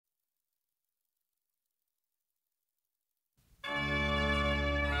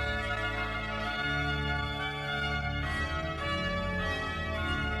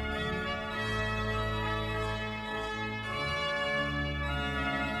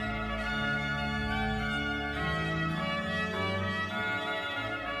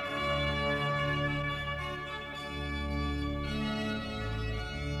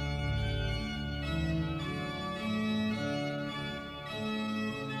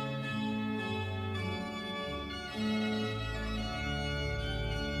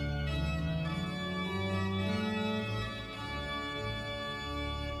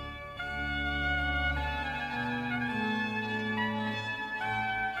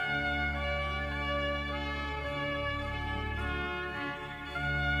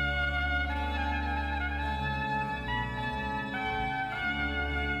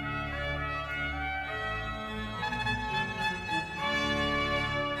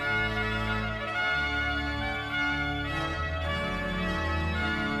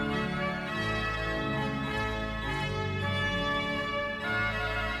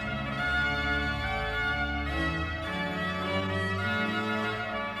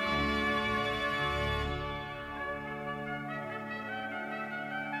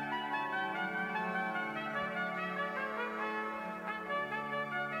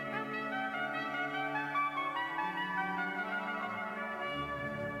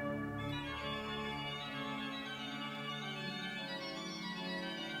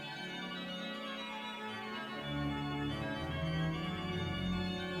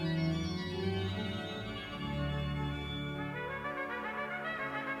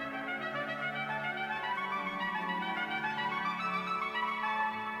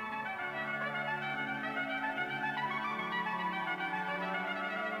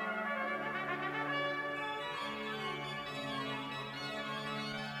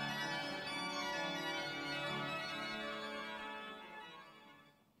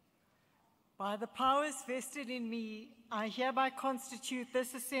By the powers vested in me, I hereby constitute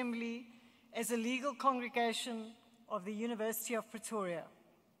this assembly as a legal congregation of the University of Pretoria.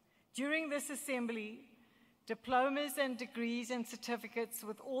 During this assembly, diplomas and degrees and certificates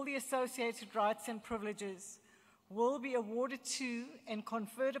with all the associated rights and privileges will be awarded to and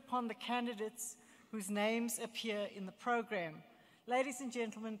conferred upon the candidates whose names appear in the program. Ladies and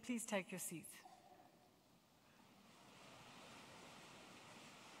gentlemen, please take your seats.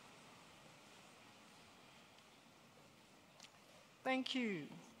 Thank you.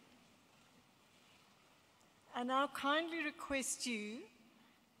 I now kindly request you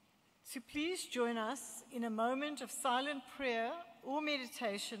to please join us in a moment of silent prayer or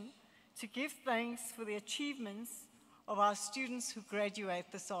meditation to give thanks for the achievements of our students who graduate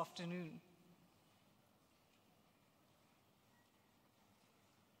this afternoon.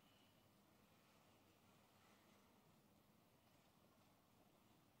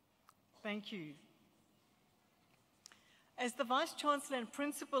 Thank you. As the Vice-Chancellor and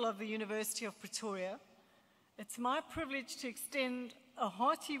Principal of the University of Pretoria, it's my privilege to extend a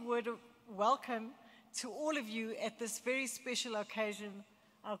hearty word of welcome to all of you at this very special occasion,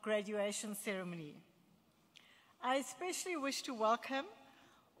 our graduation ceremony. I especially wish to welcome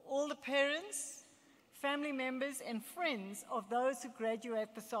all the parents, family members, and friends of those who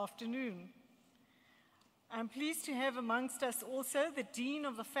graduate this afternoon. I'm pleased to have amongst us also the Dean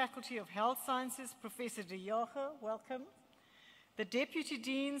of the Faculty of Health Sciences, Professor De Jager, welcome. The Deputy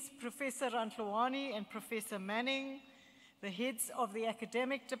Deans, Professor Rantlowani and Professor Manning, the heads of the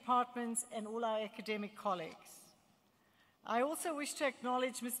academic departments, and all our academic colleagues. I also wish to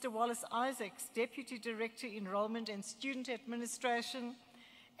acknowledge Mr. Wallace Isaacs, Deputy Director, Enrollment and Student Administration,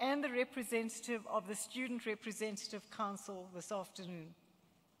 and the representative of the Student Representative Council this afternoon.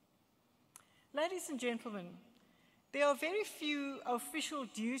 Ladies and gentlemen, there are very few official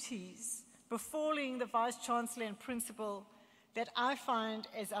duties befalling the Vice-Chancellor and Principal that I find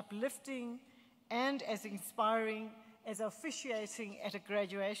as uplifting and as inspiring as officiating at a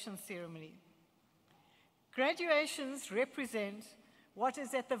graduation ceremony. Graduations represent what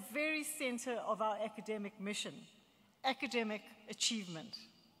is at the very center of our academic mission, academic achievement.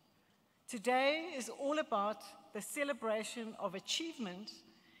 Today is all about the celebration of achievement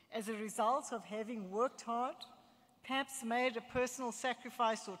as a result of having worked hard, perhaps made a personal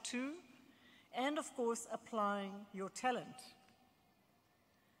sacrifice or two, and of course applying your talent.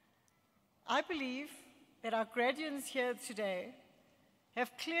 I believe that our graduates here today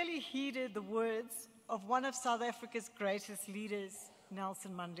have clearly heeded the words of one of South Africa's greatest leaders,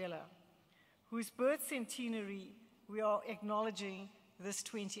 Nelson Mandela, whose birth centenary we are acknowledging this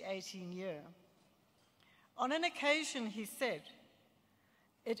 2018 year. On an occasion, he said,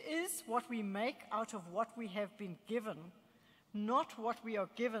 "It is what we make out of what we have been given, not what we are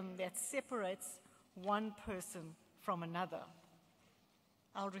given, that separates one person from another."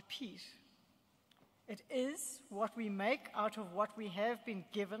 I'll repeat. It is what we make out of what we have been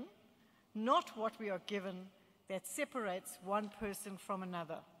given, not what we are given, that separates one person from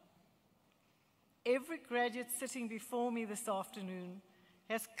another. Every graduate sitting before me this afternoon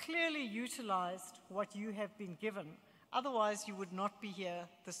has clearly utilized what you have been given. Otherwise, you would not be here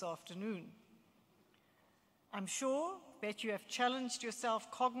this afternoon. I'm sure that you have challenged yourself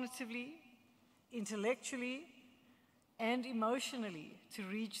cognitively, intellectually, and emotionally to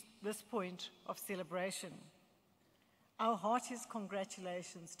reach this point of celebration. Our heartiest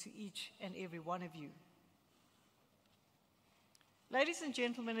congratulations to each and every one of you. Ladies and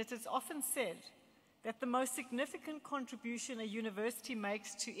gentlemen, it is often said that the most significant contribution a university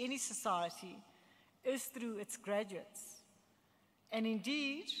makes to any society is through its graduates. And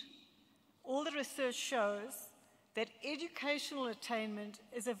indeed, all the research shows that educational attainment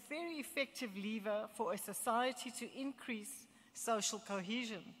is a very effective lever for a society to increase social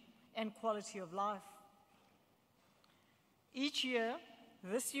cohesion and quality of life. Each year,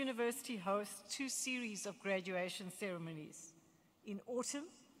 this university hosts 2 series of graduation ceremonies, in autumn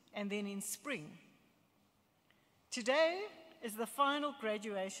and then in spring. Today is the final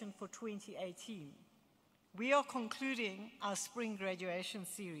graduation for 2018. We are concluding our spring graduation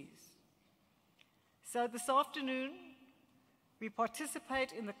series. So this afternoon, we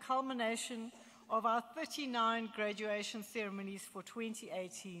participate in the culmination of our 39 graduation ceremonies for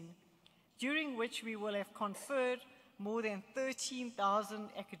 2018, during which we will have conferred more than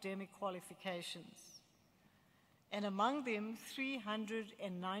 13,000 academic qualifications, and among them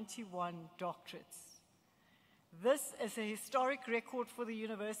 391 doctorates. This is a historic record for the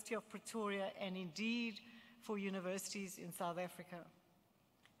University of Pretoria and indeed for universities in South Africa.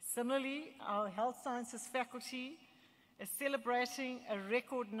 Similarly, our health sciences faculty is celebrating a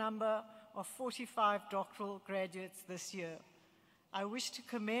record number of 45 doctoral graduates this year. I wish to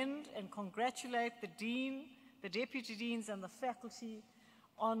commend and congratulate the Dean, the Deputy Deans, and the faculty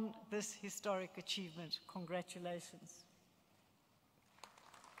on this historic achievement. Congratulations.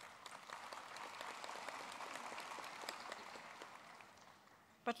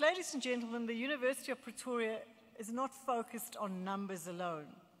 But ladies and gentlemen, the University of Pretoria is not focused on numbers alone.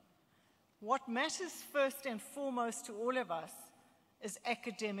 What matters first and foremost to all of us is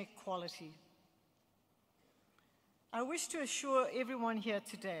academic quality. I wish to assure everyone here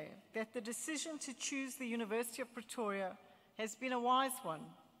today that the decision to choose the University of Pretoria has been a wise one.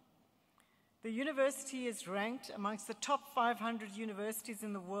 The university is ranked amongst the top 500 universities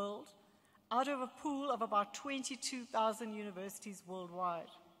in the world out of a pool of about 22,000 universities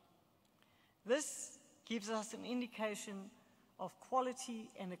worldwide. This gives us an indication of quality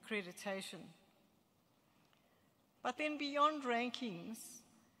and accreditation. But then beyond rankings,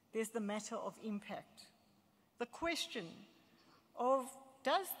 there's the matter of impact. The question of,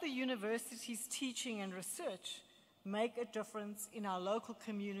 does the university's teaching and research make a difference in our local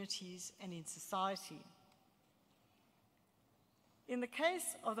communities and in society? In the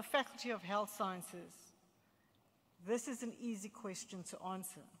case of the Faculty of Health Sciences, this is an easy question to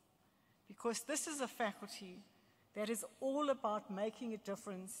answer, because this is a faculty that is all about making a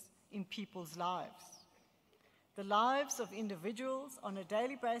difference in people's lives. The lives of individuals on a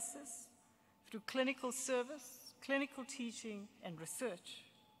daily basis through clinical service, clinical teaching, and research.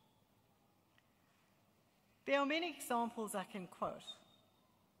 There are many examples I can quote.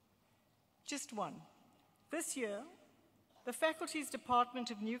 Just one. This year, the faculty's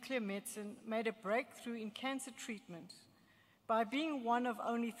Department of Nuclear Medicine made a breakthrough in cancer treatment by being one of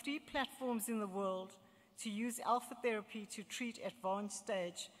only 3 platforms in the world to use alpha therapy to treat advanced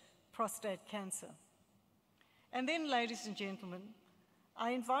stage prostate cancer. And then, ladies and gentlemen,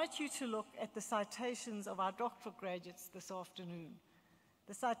 I invite you to look at the citations of our doctoral graduates this afternoon.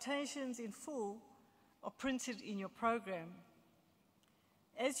 The citations in full are printed in your program.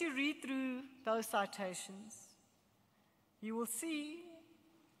 As you read through those citations, you will see,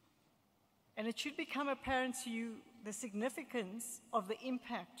 and it should become apparent to you, the significance of the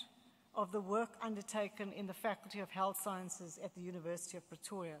impact of the work undertaken in the Faculty of Health Sciences at the University of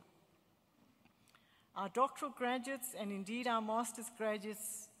Pretoria. Our doctoral graduates, and indeed our master's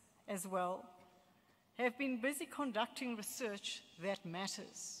graduates as well, have been busy conducting research that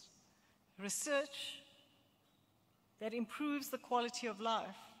matters. Research that improves the quality of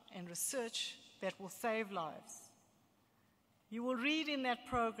life, and research that will save lives. You will read in that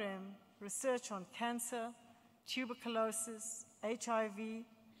program research on cancer, tuberculosis, HIV,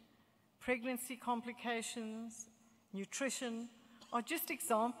 pregnancy complications, nutrition, are just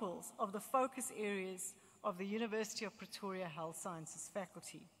examples of the focus areas of the University of Pretoria Health Sciences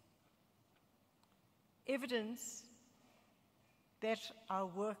faculty. Evidence that our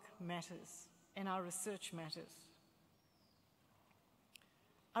work matters and our research matters.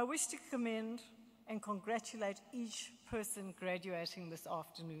 I wish to commend and congratulate each person graduating this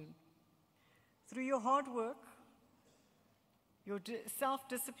afternoon. Through your hard work, your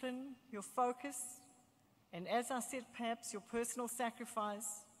self-discipline, your focus, and as I said, perhaps your personal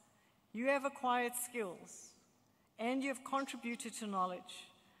sacrifice, you have acquired skills and you have contributed to knowledge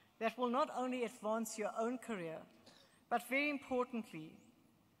that will not only advance your own career, but very importantly,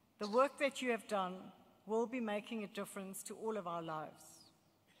 the work that you have done will be making a difference to all of our lives.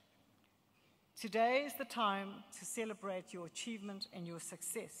 Today is the time to celebrate your achievement and your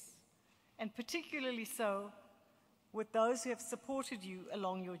success, and particularly so with those who have supported you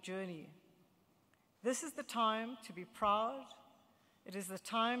along your journey. This is the time to be proud, it is the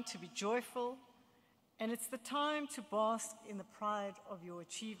time to be joyful, and it's the time to bask in the pride of your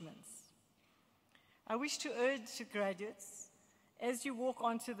achievements. I wish to urge the graduates, as you walk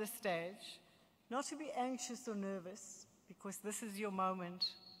onto the stage, not to be anxious or nervous, because this is your moment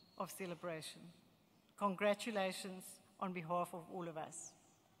of celebration. Congratulations on behalf of all of us.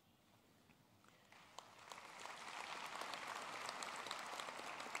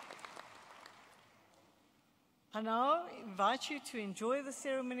 I now invite you to enjoy the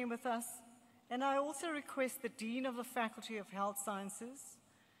ceremony with us, and I also request the Dean of the Faculty of Health Sciences,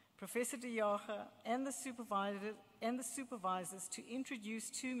 Professor De Jager, and the supervisors to introduce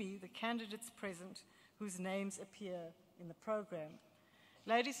to me the candidates present whose names appear in the program.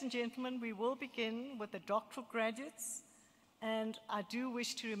 Ladies and gentlemen, we will begin with the doctoral graduates, and I do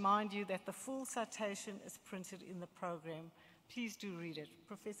wish to remind you that the full citation is printed in the program. Please do read it.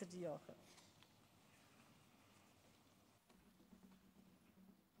 Professor De Jager.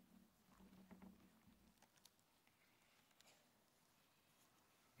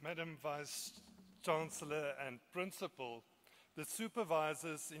 Madam Vice Chancellor and Principal, the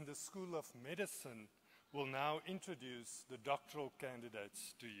supervisors in the School of Medicine will now introduce the doctoral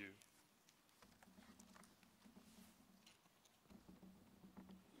candidates to you.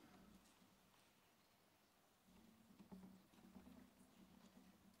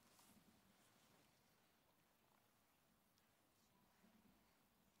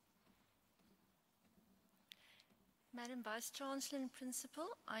 Madam Vice-Chancellor and Principal,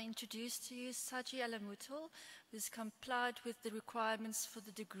 I introduce to you Saji Alamutul, who has complied with the requirements for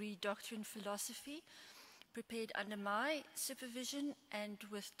the degree Doctor in Philosophy, prepared under my supervision and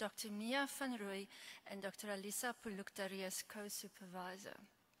with Dr. Mia van Rooy and Dr. Alisa Puluktari as co-supervisor.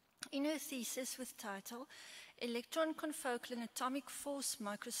 In her thesis with title, Electron Confocal and Atomic Force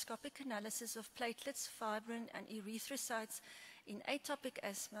Microscopic Analysis of Platelets, Fibrin and Erythrocytes in Atopic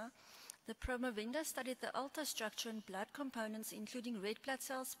Asthma, the promovenda studied the ALTA structure and blood components, including red blood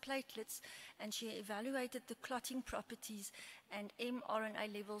cells, platelets, and she evaluated the clotting properties and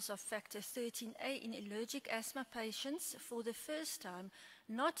mRNA levels of factor 13A in allergic asthma patients for the first time,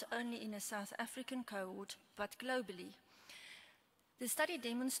 not only in a South African cohort, but globally. The study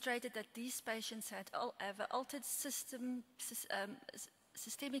demonstrated that these patients have altered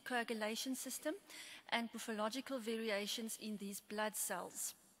systemic coagulation system and morphological variations in these blood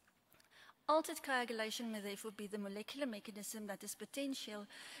cells. Altered coagulation may therefore be the molecular mechanism that is potential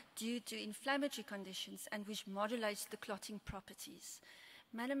due to inflammatory conditions and which modulates the clotting properties.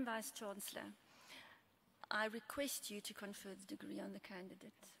 Madam Vice-Chancellor, I request you to confer the degree on the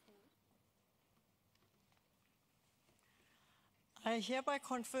candidate. I hereby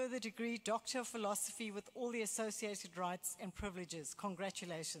confer the degree Doctor of Philosophy with all the associated rights and privileges.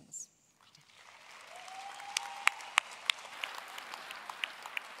 Congratulations.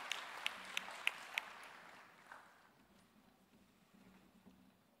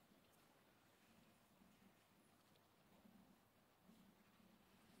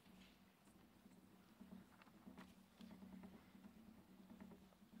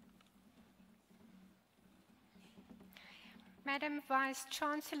 Madam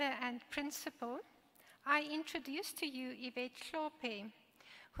Vice-Chancellor and Principal, I introduce to you Yvette Hlophe,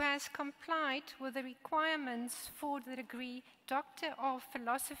 who has complied with the requirements for the degree Doctor of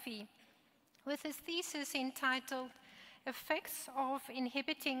Philosophy with his thesis entitled Effects of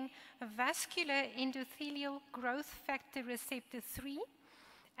Inhibiting Vascular Endothelial Growth Factor Receptor 3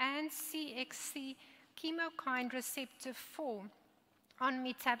 and CXC Chemokine Receptor 4 on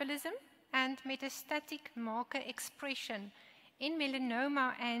metabolism and metastatic marker expression in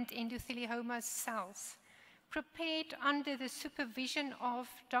melanoma and endothelioma cells, prepared under the supervision of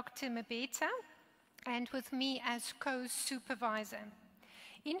Dr. Mabeta and with me as co-supervisor.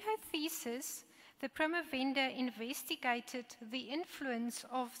 In her thesis, the promovenda investigated the influence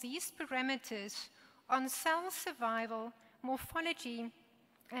of these parameters on cell survival, morphology,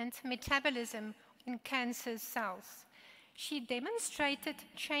 and metabolism in cancer cells. She demonstrated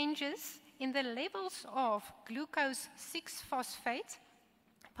changes in the levels of glucose 6-phosphate,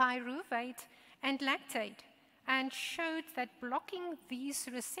 pyruvate, and lactate, and showed that blocking these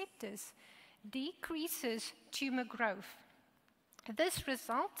receptors decreases tumor growth. This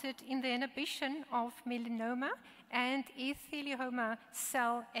resulted in the inhibition of melanoma and epithelioma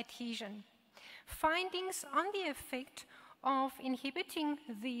cell adhesion. Findings on the effect of inhibiting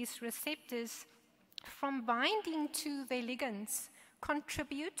these receptors from binding to their ligands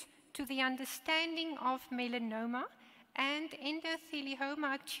contribute to the understanding of melanoma and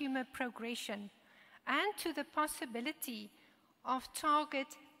endothelioma tumor progression and to the possibility of target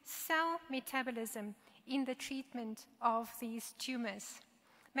cell metabolism in the treatment of these tumors.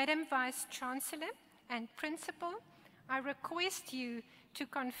 Madam Vice-Chancellor and Principal, I request you to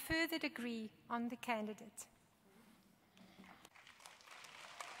confer the degree on the candidate.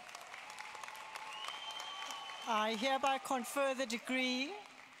 I hereby confer the degree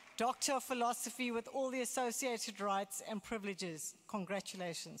Doctor of Philosophy with all the associated rights and privileges.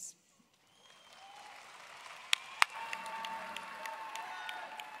 Congratulations.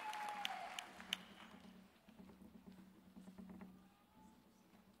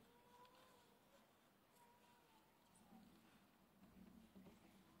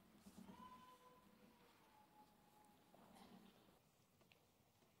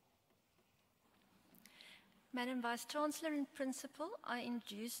 Madam Vice-Chancellor and Principal, I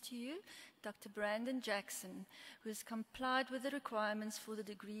introduce to you Dr. Brandon Jackson, who has complied with the requirements for the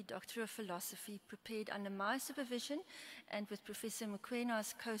degree Doctor of Philosophy, prepared under my supervision and with Professor Mokoena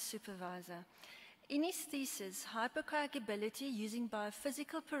as co-supervisor. In his thesis, hypercoagulability using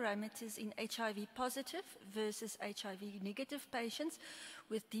biophysical parameters in HIV positive versus HIV negative patients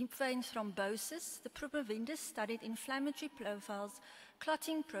with deep vein thrombosis, the promovendus studied inflammatory profiles,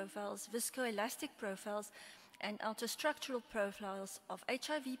 clotting profiles, viscoelastic profiles, and ultrastructural profiles of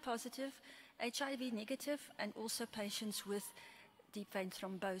HIV positive, HIV negative, and also patients with deep vein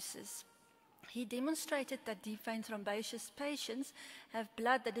thrombosis. He demonstrated that deep vein thrombosis patients have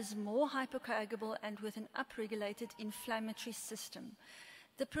blood that is more hypercoagulable and with an upregulated inflammatory system.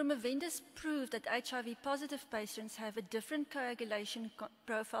 The promovendus proved that HIV-positive patients have a different coagulation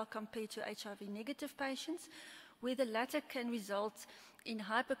profile compared to HIV-negative patients, where the latter can result in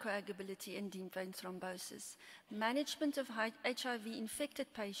hypercoagulability and deep vein thrombosis. Management of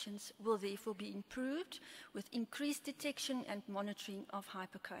HIV-infected patients will therefore be improved with increased detection and monitoring of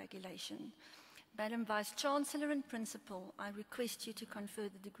hypercoagulation. Madam Vice-Chancellor and Principal, I request you to confer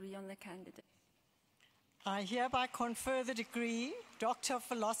the degree on the candidate. I hereby confer the degree, Doctor of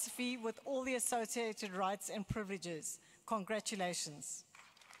Philosophy, with all the associated rights and privileges. Congratulations.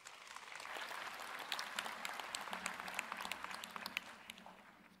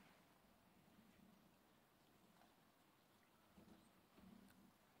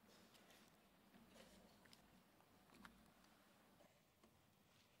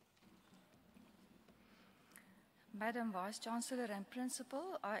 Madam Vice-Chancellor and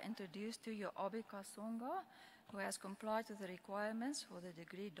Principal, I introduce to you Abe Kasonga, who has complied with the requirements for the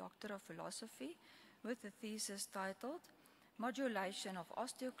degree Doctor of Philosophy with the thesis titled Modulation of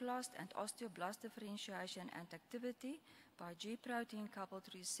Osteoclast and Osteoblast Differentiation and Activity by G-protein coupled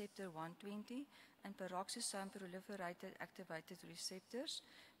receptor 120 and peroxisome proliferated activated receptors,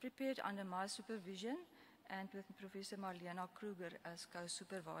 prepared under my supervision and with Professor Marlena Kruger as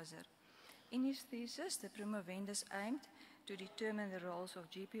co-supervisor. In his thesis, the promovendus aimed to determine the roles of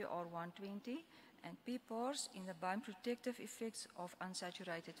GPR120 and PPARs in the bone protective effects of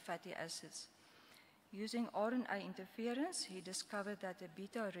unsaturated fatty acids. Using RNA interference, he discovered that the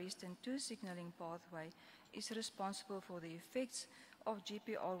beta-arrestin 2 signaling pathway is responsible for the effects of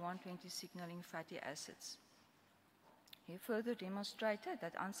GPR120 signaling fatty acids. He further demonstrated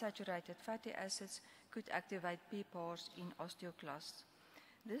that unsaturated fatty acids could activate PPARs in osteoclasts.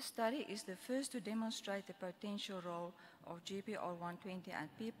 This study is the first to demonstrate the potential role of GPR120 and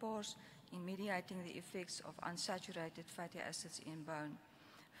PPARs in mediating the effects of unsaturated fatty acids in bone.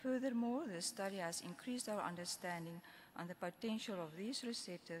 Furthermore, the study has increased our understanding on the potential of these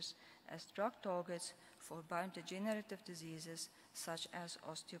receptors as drug targets for bone degenerative diseases such as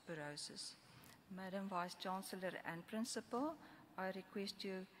osteoporosis. Madam Vice-Chancellor and Principal, I request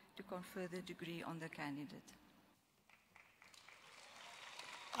you to confer the degree on the candidate.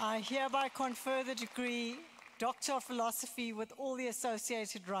 I hereby confer the degree Doctor of Philosophy with all the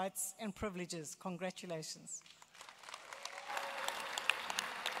associated rights and privileges. Congratulations.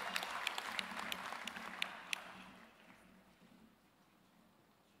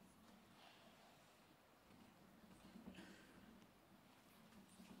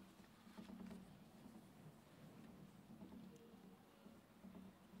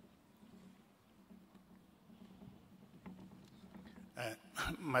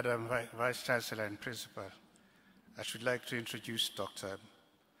 Madam Vice-Chancellor and Principal, I should like to introduce Dr.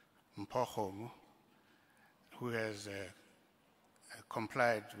 Mpho, who has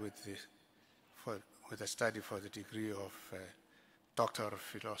complied with the study for the degree of Doctor of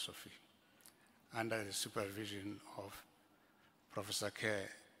Philosophy under the supervision of Professor Kerr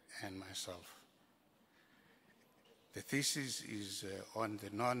and myself. The thesis is on the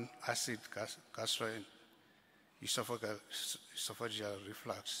non-acid gastroesophageal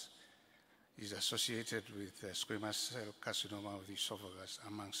reflux is associated with squamous cell carcinoma of the esophagus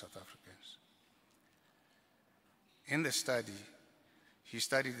among South Africans. In the study, he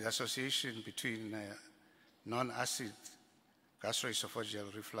studied the association between non-acid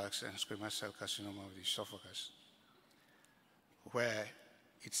gastroesophageal reflux and squamous cell carcinoma of the esophagus, where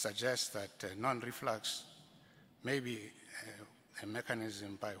it suggests that non-reflux may be a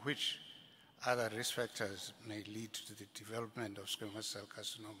mechanism by which other risk factors may lead to the development of squamous cell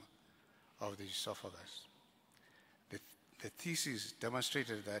carcinoma of the esophagus. The thesis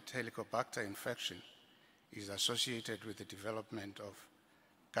demonstrated that Helicobacter infection is associated with the development of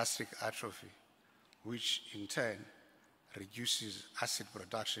gastric atrophy, which in turn reduces acid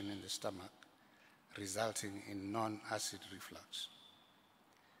production in the stomach, resulting in non-acid reflux.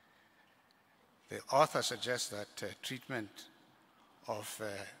 The author suggests that treatment of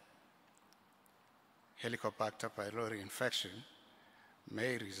Helicobacter pylori infection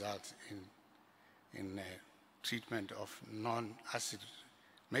may result in treatment of non-acid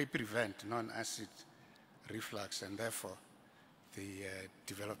may prevent non-acid reflux and therefore the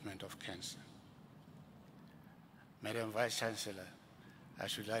development of cancer. Madam Vice Chancellor, I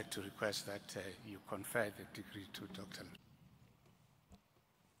should like to request that you confer the degree to Dr.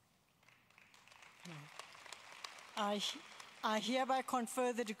 I hereby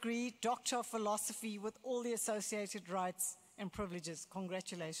confer the degree Doctor of Philosophy with all the associated rights and privileges.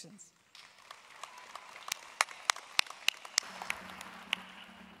 Congratulations.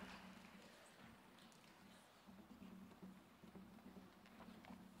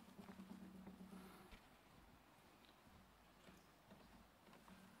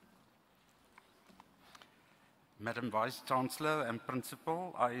 Madam Vice Chancellor and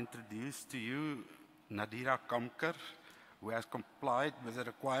Principal, I introduce to you Nadira Kamker, who has complied with the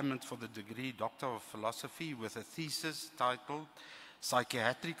requirements for the degree Doctor of Philosophy with a thesis titled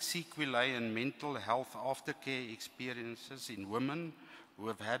Psychiatric Sequelae and Mental Health Aftercare Experiences in Women who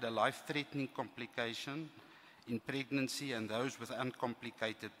have had a life-threatening complication in pregnancy and those with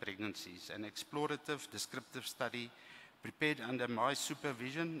uncomplicated pregnancies, an explorative descriptive study prepared under my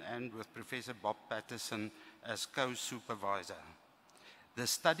supervision and with Professor Bob Patterson as co-supervisor. The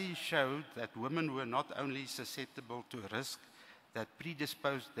study showed that women were not only susceptible to risk that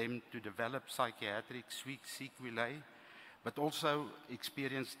predisposed them to develop psychiatric sequelae, but also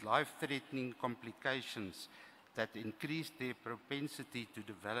experienced life-threatening complications that increased their propensity to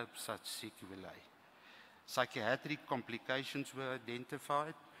develop such sequelae. Psychiatric complications were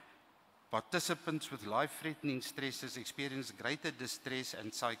identified. Participants with life-threatening stresses experienced greater distress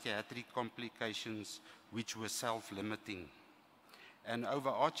and psychiatric complications which were self-limiting. An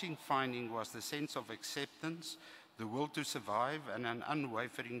overarching finding was the sense of acceptance, the will to survive, and an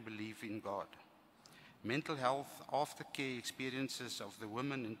unwavering belief in God. Mental health aftercare experiences of the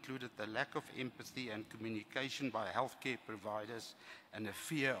women included the lack of empathy and communication by healthcare providers and a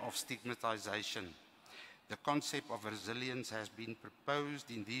fear of stigmatization. The concept of resilience has been proposed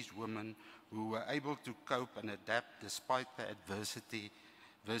in these women who were able to cope and adapt despite the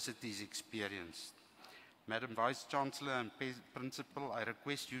adversities experienced. Madam Vice Chancellor and Principal, I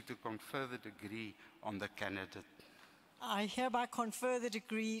request you to confer the degree on the candidate. I hereby confer the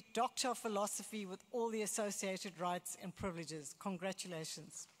degree Doctor of Philosophy with all the associated rights and privileges.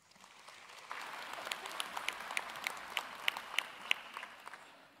 Congratulations.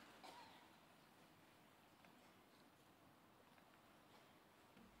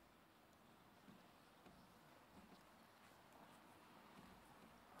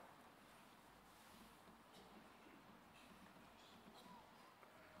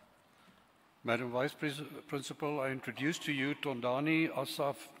 Madam Vice Principal, I introduce to you Tondani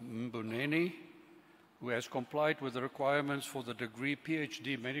Asaf Mbuneni, who has complied with the requirements for the degree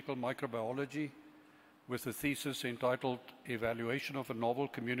PhD Medical Microbiology with a thesis entitled Evaluation of a Novel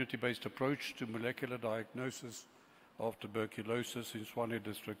Community-Based Approach to Molecular Diagnosis of Tuberculosis in Tshwane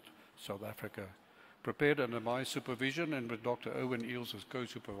District, South Africa, prepared under my supervision and with Dr. Owen Eels as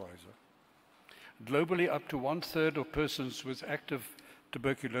co-supervisor. Globally, up to 1/3 of persons with active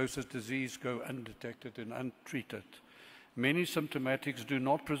tuberculosis disease go undetected and untreated. Many symptomatics do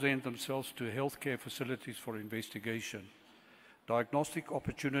not present themselves to healthcare facilities for investigation. Diagnostic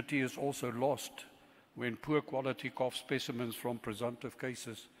opportunity is also lost when poor quality cough specimens from presumptive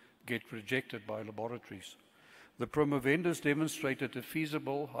cases get rejected by laboratories. The promovendus demonstrated a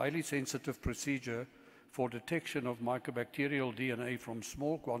feasible, highly sensitive procedure for detection of mycobacterial DNA from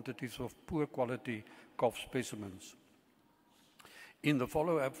small quantities of poor quality cough specimens. In the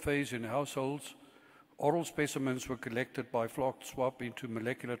follow-up phase in households, oral specimens were collected by flock swab into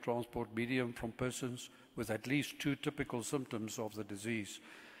molecular transport medium from persons with at least 2 typical symptoms of the disease.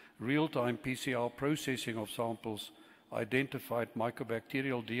 Real-time PCR processing of samples identified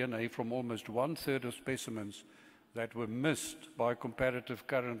mycobacterial DNA from almost 1/3 of specimens that were missed by comparative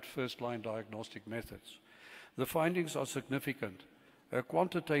current first-line diagnostic methods. The findings are significant. A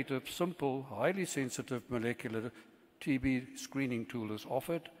quantitative, simple, highly sensitive molecular TB screening tool is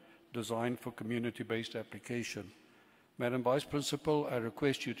offered, designed for community-based application. Madam Vice Principal, I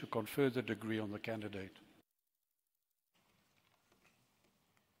request you to confer the degree on the candidate.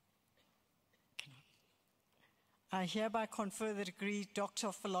 I hereby confer the degree Doctor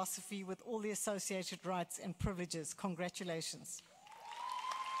of Philosophy with all the associated rights and privileges. Congratulations.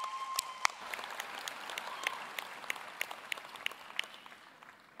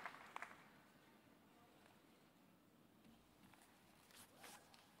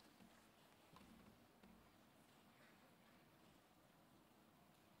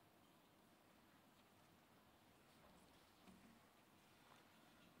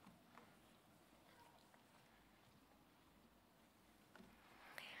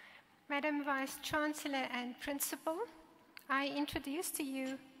 Madam Vice-Chancellor and Principal, I introduce to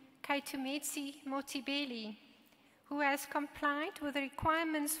you Kaitumetse Motibeli, who has complied with the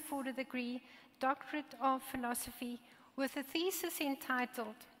requirements for the degree Doctorate of Philosophy with a thesis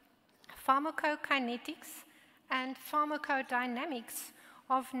entitled Pharmacokinetics and Pharmacodynamics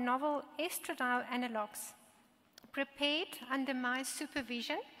of Novel Estradiol Analogues, prepared under my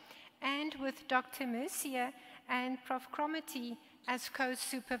supervision and with Dr. Mercier and Prof. Cromarty as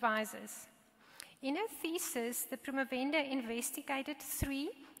co-supervisors. In her thesis, the Primavenda investigated 3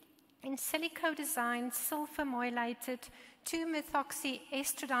 in silico designed sulfur-moylated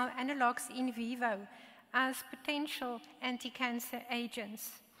 2-methoxyestradiol analogues in vivo as potential anti-cancer agents.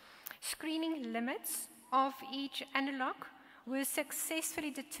 Screening limits of each analog were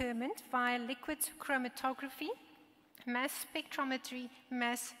successfully determined via liquid chromatography, mass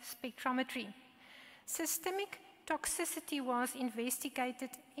spectrometry. Systemic toxicity was investigated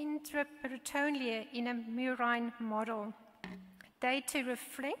intraperitoneally in a murine model. Data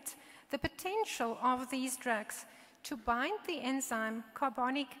reflect the potential of these drugs to bind the enzyme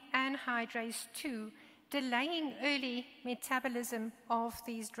carbonic anhydrase 2, delaying early metabolism of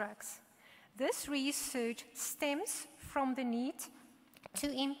these drugs. This research stems from the need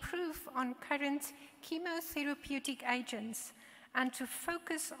to improve on current chemotherapeutic agents and to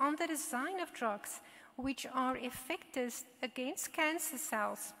focus on the design of drugs which are effective against cancer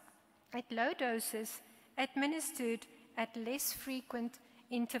cells at low doses administered at less frequent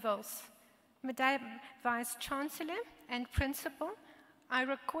intervals. Madam Vice-Chancellor and Principal, I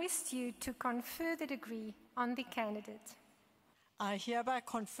request you to confer the degree on the candidate. I hereby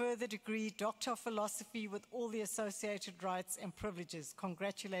confer the degree Doctor of Philosophy with all the associated rights and privileges.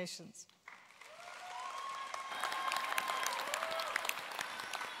 Congratulations.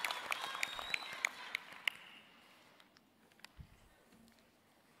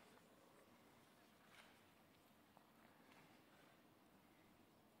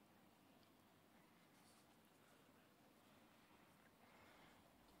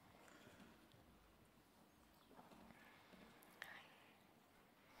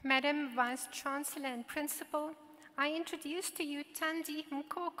 Madam Vice-Chancellor and Principal, I introduce to you Tandi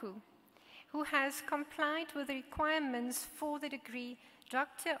Mkoku, who has complied with the requirements for the degree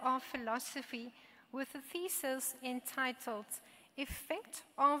Doctor of Philosophy with a thesis entitled Effect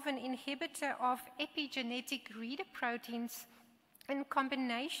of an Inhibitor of Epigenetic Reader Proteins in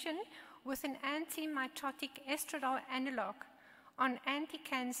Combination with an Antimitotic Estradiol Analog on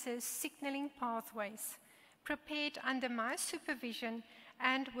Anti-Cancer Signaling Pathways, prepared under my supervision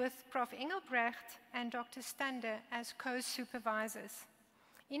and with Prof. Engelbrecht and Dr. Stander as co-supervisors.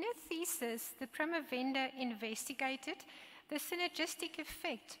 In her thesis, the Primavenda investigated the synergistic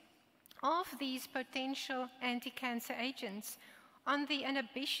effect of these potential anti-cancer agents on the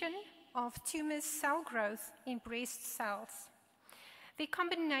inhibition of tumor cell growth in breast cells. The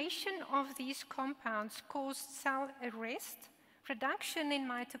combination of these compounds caused cell arrest, reduction in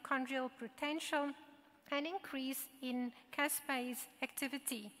mitochondrial potential, and increase in caspase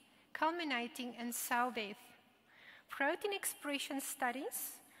activity, culminating in cell death. Protein expression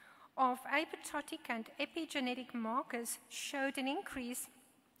studies of apoptotic and epigenetic markers showed an increase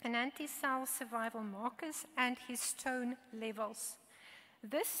in anti-cell survival markers and histone levels.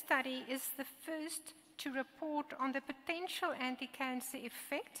 This study is the first to report on the potential anti-cancer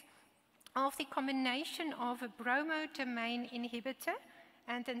effect of the combination of a bromodomain inhibitor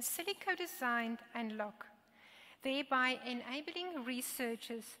and in silico designed analog, thereby enabling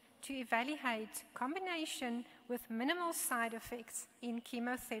researchers to evaluate combination with minimal side effects in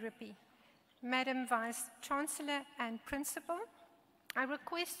chemotherapy. Madam Vice-Chancellor and Principal, I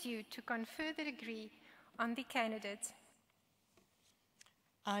request you to confer the degree on the candidate.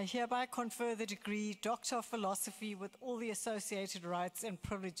 I hereby confer the degree Doctor of Philosophy with all the associated rights and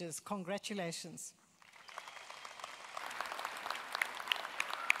privileges. Congratulations.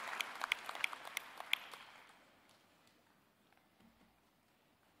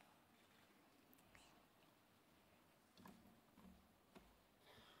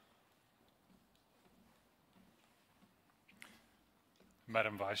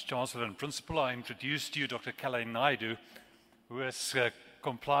 Madam Vice-Chancellor and Principal, I introduce to you Dr. Kalai Naidu, who has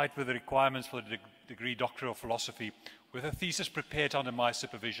complied with the requirements for the degree Doctor of Philosophy with a thesis prepared under my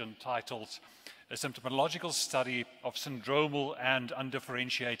supervision titled A Symptomological Study of Syndromal and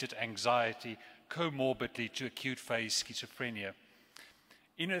Undifferentiated Anxiety Comorbidly to Acute Phase Schizophrenia.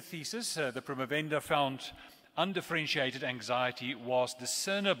 In her thesis, the Primavenda found undifferentiated anxiety was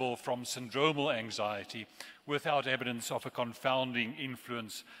discernible from syndromal anxiety without evidence of a confounding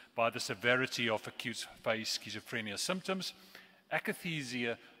influence by the severity of acute phase schizophrenia symptoms,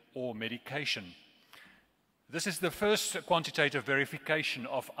 akathisia, or medication. This is the first quantitative verification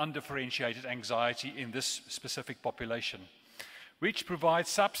of undifferentiated anxiety in this specific population, which provides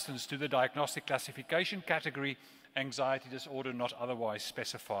substance to the diagnostic classification category anxiety disorder not otherwise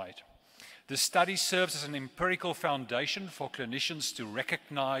specified. The study serves as an empirical foundation for clinicians to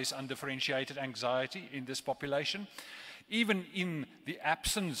recognize undifferentiated anxiety in this population, even in the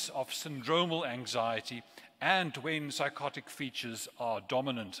absence of syndromal anxiety and when psychotic features are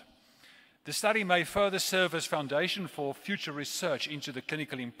dominant. The study may further serve as foundation for future research into the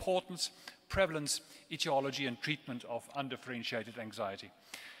clinical importance, prevalence, etiology, and treatment of undifferentiated anxiety.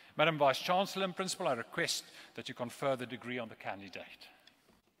 Madam Vice-Chancellor and Principal, I request that you confer the degree on the candidate.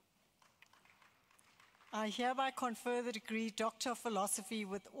 I hereby confer the degree Doctor of Philosophy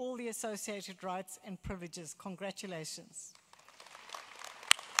with all the associated rights and privileges. Congratulations.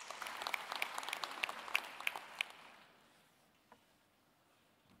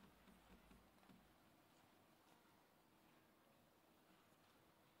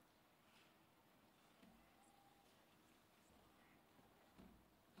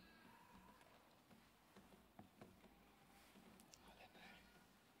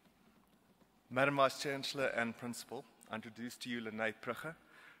 Madam Vice-Chancellor and Principal, I introduce to you Lenae Prugge,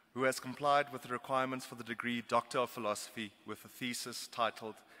 who has complied with the requirements for the degree Doctor of Philosophy with a thesis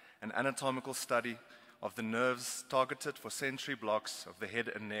titled An Anatomical Study of the Nerves Targeted for Sensory Blocks of the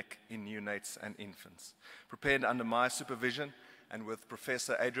Head and Neck in Neonates and Infants, prepared under my supervision and with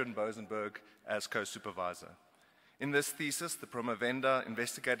Professor Adrian Bosenberg as co-supervisor. In this thesis, the promovenda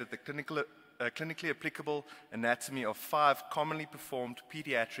investigated the clinically applicable anatomy of 5 commonly performed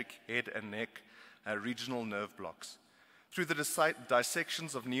pediatric head and neck regional nerve blocks. Through the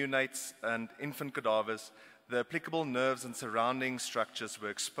dissections of neonates and infant cadavers, the applicable nerves and surrounding structures were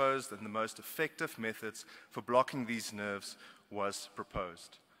exposed, and the most effective methods for blocking these nerves was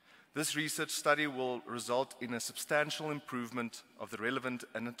proposed. This research study will result in a substantial improvement of the relevant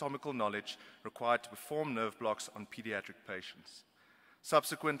anatomical knowledge required to perform nerve blocks on pediatric patients.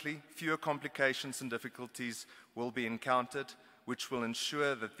 Subsequently, fewer complications and difficulties will be encountered, which will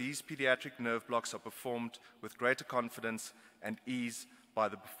ensure that these pediatric nerve blocks are performed with greater confidence and ease by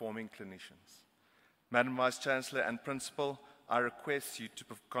the performing clinicians. Madam Vice-Chancellor and Principal, I request you to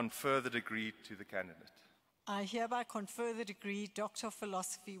confer the degree to the candidate. I hereby confer the degree Doctor of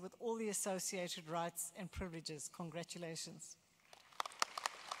Philosophy with all the associated rights and privileges. Congratulations.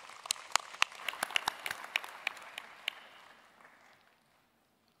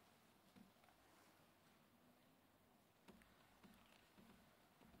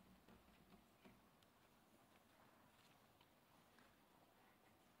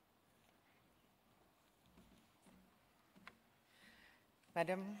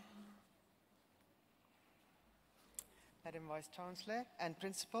 Madam Vice-Chancellor and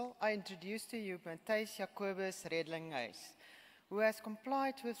Principal, I introduce to you Matthijs Jacobus Redlinghuis, who has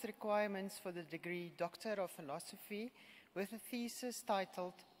complied with requirements for the degree Doctor of Philosophy with a thesis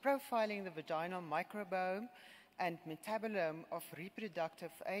titled Profiling the Vaginal Microbiome and Metabolome of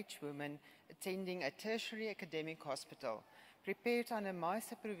Reproductive Age Women Attending a Tertiary Academic Hospital, prepared under my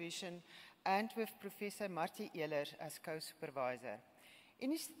supervision and with Professor Martie Ehler as co-supervisor.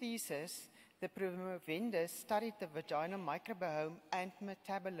 In his thesis, the promovenda studied the vaginal microbiome and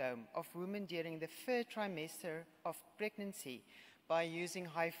metabolome of women during the 3rd trimester of pregnancy by using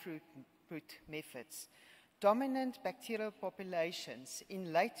high-throughput methods. Dominant bacterial populations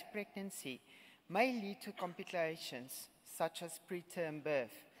in late pregnancy may lead to complications such as preterm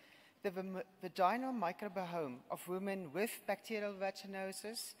birth. The vaginal microbiome of women with bacterial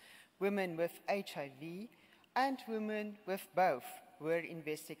vaginosis, women with HIV, and women with both were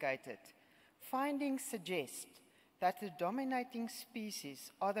investigated. Findings suggest that the dominating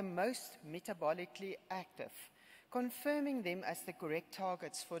species are the most metabolically active, confirming them as the correct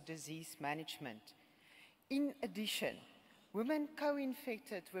targets for disease management. In addition, women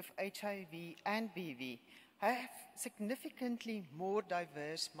co-infected with HIV and BV have significantly more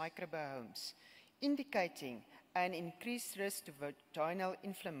diverse microbiomes, indicating an increased risk to vaginal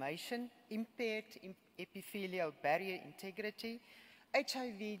inflammation, impaired epithelial barrier integrity,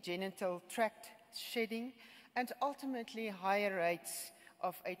 HIV genital tract shedding, and ultimately higher rates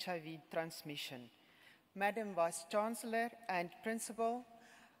of HIV transmission. Madam Vice-Chancellor and Principal,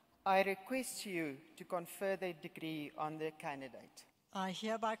 I request you to confer the degree on the candidate. I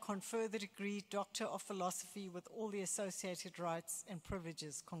hereby confer the degree Doctor of Philosophy with all the associated rights and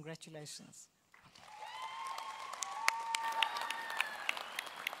privileges. Congratulations.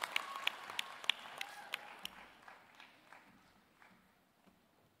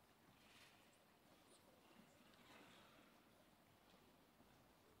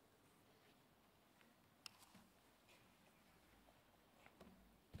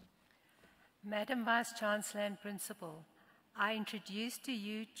 Madam Vice-Chancellor and Principal, I introduce to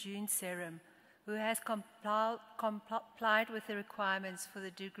you June Serum, who has complied with the requirements for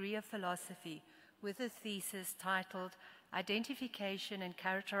the degree of philosophy with a thesis titled Identification and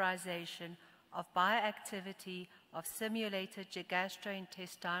Characterization of Bioactivity of Simulated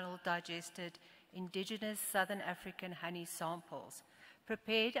Gastrointestinal Digested Indigenous Southern African Honey Samples,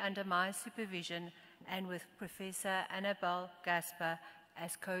 prepared under my supervision and with Professor Annabelle Gasper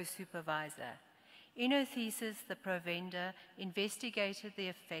as co-supervisor. In her thesis, the Provender investigated the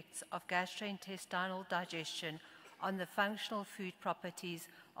effects of gastrointestinal digestion on the functional food properties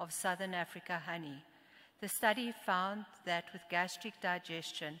of Southern Africa honey. The study found that with gastric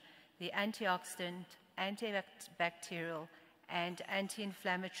digestion, the antioxidant, antibacterial, and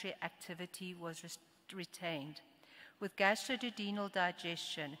anti-inflammatory activity was retained. With gastroduodenal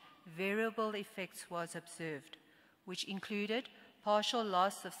digestion, variable effects was observed, which included partial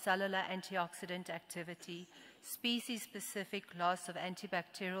loss of cellular antioxidant activity, species-specific loss of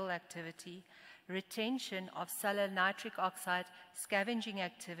antibacterial activity, retention of cellular nitric oxide scavenging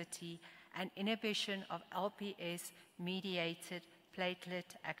activity, and inhibition of LPS-mediated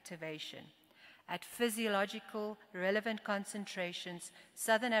platelet activation. At physiological relevant concentrations,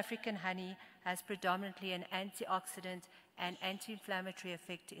 Southern African honey has predominantly an antioxidant and anti-inflammatory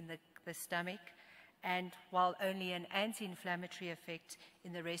effect in the stomach, and while only an anti-inflammatory effect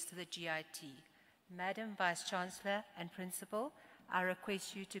in the rest of the GIT. Madam Vice-Chancellor and Principal, I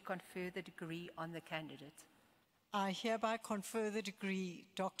request you to confer the degree on the candidate. I hereby confer the degree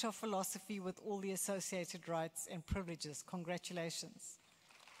Doctor of Philosophy with all the associated rights and privileges. Congratulations.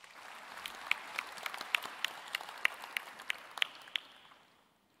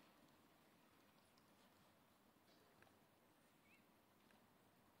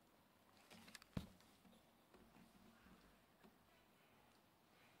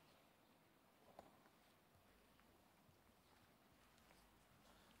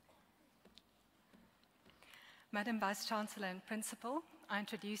 Madam Vice-Chancellor and Principal, I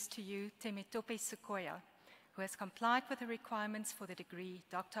introduce to you Temitope Sequoia, who has complied with the requirements for the degree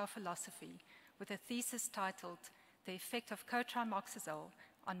Doctor of Philosophy with a thesis titled The Effect of Cotrimoxazole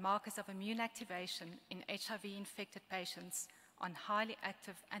on Markers of Immune Activation in HIV-Infected Patients on Highly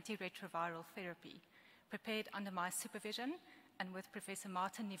Active Antiretroviral Therapy, prepared under my supervision and with Professor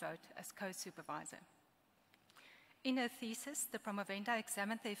Martin Nieuwoud as co-supervisor. In her thesis, the promovenda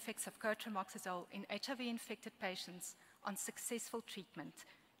examined the effects of cotrimoxazole in HIV-infected patients on successful treatment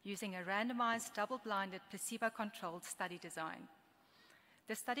using a randomized, double-blinded, placebo-controlled study design.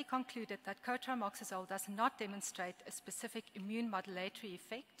 The study concluded that cotrimoxazole does not demonstrate a specific immune modulatory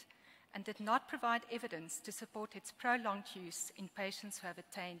effect and did not provide evidence to support its prolonged use in patients who have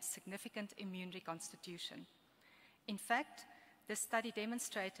attained significant immune reconstitution. In fact, the study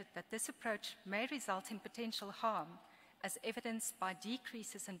demonstrated that this approach may result in potential harm, as evidenced by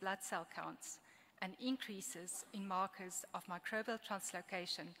decreases in blood cell counts and increases in markers of microbial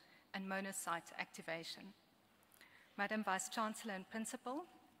translocation and monocyte activation. Madam Vice-Chancellor and Principal,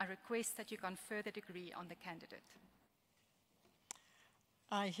 I request that you confer the degree on the candidate.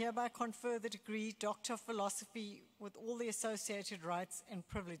 I hereby confer the degree Doctor of Philosophy with all the associated rights and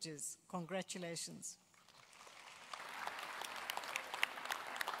privileges. Congratulations.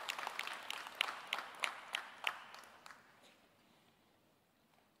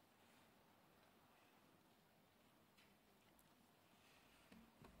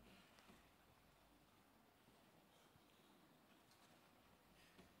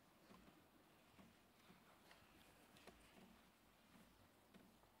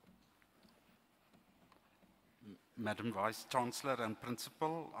 Madam Vice-Chancellor and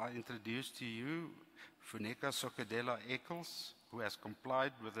Principal, I introduce to you Funeka Sokedela Eccles, who has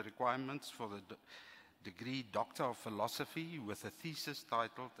complied with the requirements for the degree Doctor of Philosophy with a thesis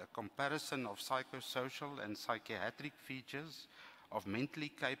titled A Comparison of Psychosocial and Psychiatric Features of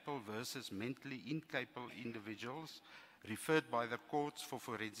Mentally Capable versus Mentally Incapable Individuals, referred by the courts for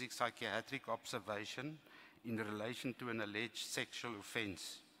forensic psychiatric observation in relation to an alleged sexual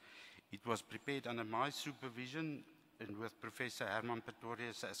offense. It was prepared under my supervision and with Professor Herman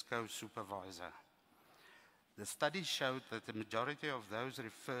Pretorius as co-supervisor. The study showed that the majority of those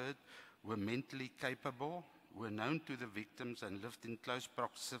referred were mentally capable, were known to the victims and lived in close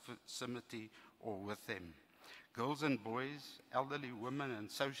proximity or with them. Girls and boys, elderly women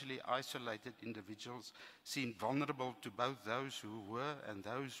and socially isolated individuals seemed vulnerable to both those who were and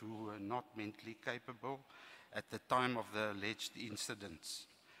those who were not mentally capable at the time of the alleged incidents.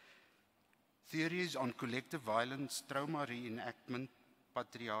 Theories on collective violence, trauma reenactment,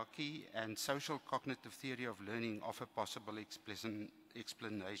 patriarchy, and social cognitive theory of learning offer possible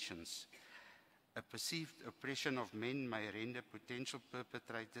explanations. A perceived oppression of men may render potential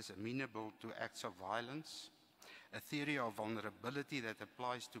perpetrators amenable to acts of violence. A theory of vulnerability that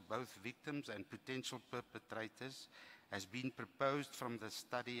applies to both victims and potential perpetrators has been proposed from the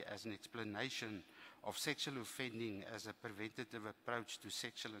study as an explanation of sexual offending as a preventative approach to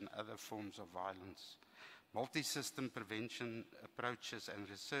sexual and other forms of violence. Multi-system prevention approaches and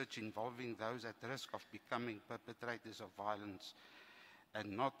research involving those at risk of becoming perpetrators of violence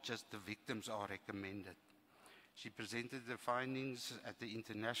and not just the victims are recommended. She presented the findings at the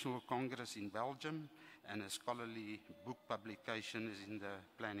International Congress in Belgium, and a scholarly book publication is in the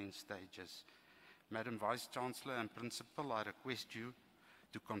planning stages. Madam Vice-Chancellor and Principal, I request you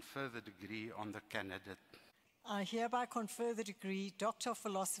to confer the degree on the candidate. I hereby confer the degree Doctor of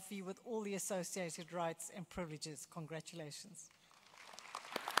Philosophy with all the associated rights and privileges. Congratulations.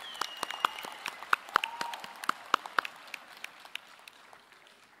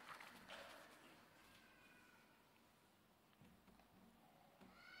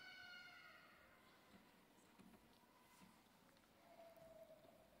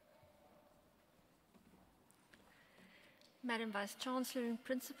 Madam Vice-Chancellor and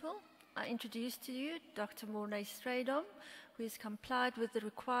Principal, I introduce to you Dr. Morné Strydom, who has complied with the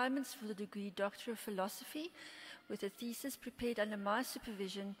requirements for the degree Doctor of Philosophy with a thesis prepared under my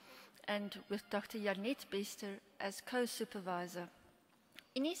supervision and with Dr. Janette Bester as co-supervisor.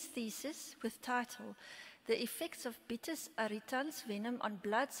 In his thesis, with title, The Effects of Bitis aritans Venom on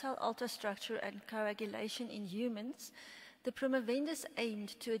Blood Cell Ultrastructure and Coagulation in Humans, the promovendus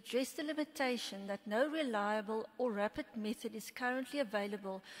aimed to address the limitation that no reliable or rapid method is currently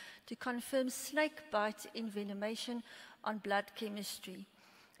available to confirm snake bite envenomation on blood chemistry.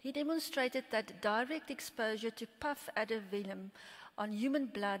 He demonstrated that direct exposure to puff adder venom on human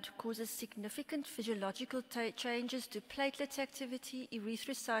blood causes significant physiological changes to platelet activity,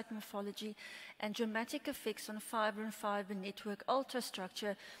 erythrocyte morphology, and dramatic effects on fibrin-fiber network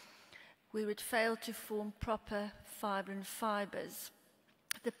ultrastructure, where it failed to form proper fibrin fibers.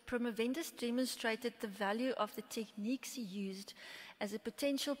 The promovendus demonstrated the value of the techniques he used as a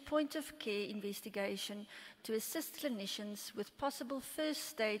potential point-of-care investigation to assist clinicians with possible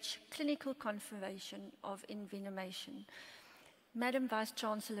first-stage clinical confirmation of envenomation. Madam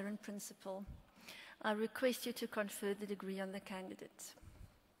Vice-Chancellor and Principal, I request you to confer the degree on the candidate.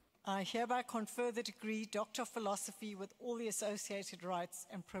 I hereby confer the degree Doctor of Philosophy with all the associated rights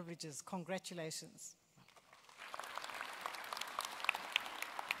and privileges. Congratulations.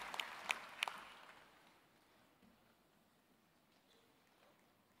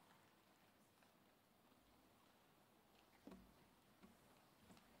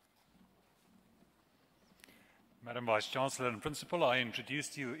 Madam Vice-Chancellor and Principal, I introduce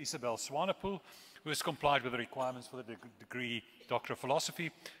to you Isabel Swanepoel, who has complied with the requirements for the degree Doctor of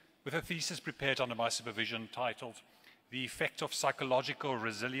Philosophy with a thesis prepared under my supervision titled The Effect of Psychological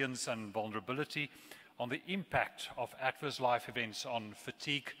Resilience and Vulnerability on the Impact of Adverse Life Events on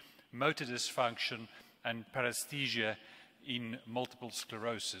Fatigue, Motor Dysfunction, and Paresthesia in Multiple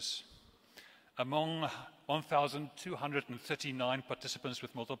Sclerosis. Among 1,239 participants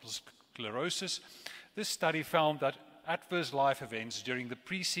with multiple sclerosis, this study found that adverse life events during the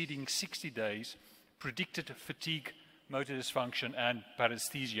preceding 60 days predicted fatigue, motor dysfunction, and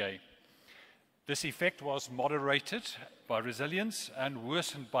paresthesia. This effect was moderated by resilience and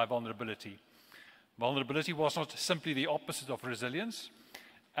worsened by vulnerability. Vulnerability was not simply the opposite of resilience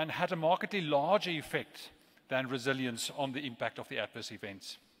and had a markedly larger effect than resilience on the impact of the adverse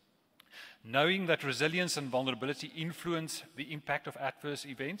events. Knowing that resilience and vulnerability influence the impact of adverse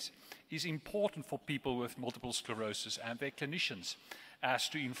events is important for people with multiple sclerosis and their clinicians as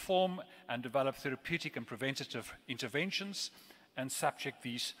to inform and develop therapeutic and preventative interventions and subject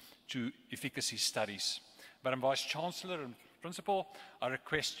these to efficacy studies. Madam Vice-Chancellor and Principal, I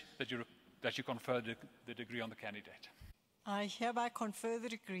request that you confer the degree on the candidate. I hereby confer the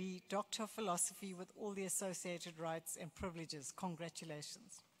degree Doctor of Philosophy with all the associated rights and privileges.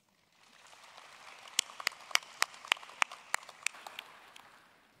 Congratulations.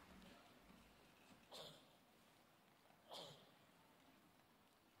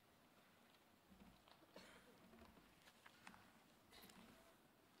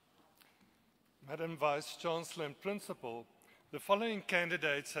 Madam Vice-Chancellor and Principal, the following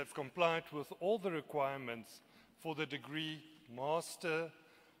candidates have complied with all the requirements for the degree Master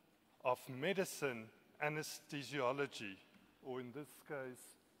of Medicine, Anesthesiology, or in this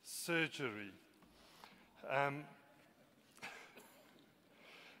case, Surgery.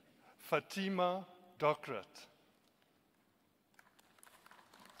 Fatima Dokrat.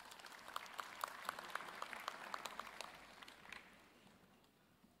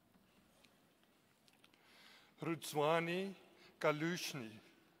 Rudzwani Kalushni.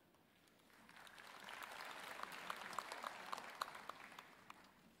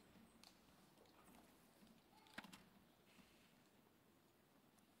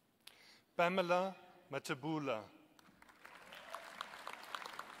 Pamela Matabula.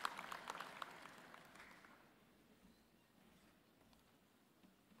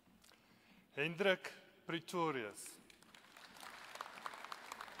 Hendrik Pretorius.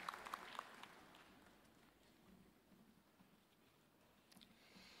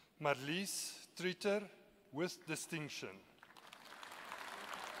 Marlies Treter with distinction.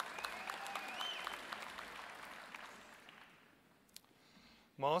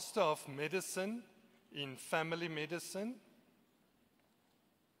 Master of Medicine in Family Medicine.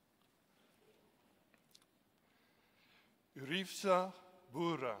 Urifsa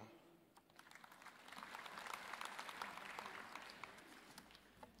Bura.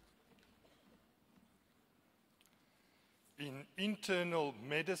 In Internal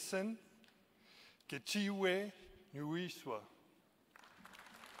Medicine, Kechiwe Nuiswa.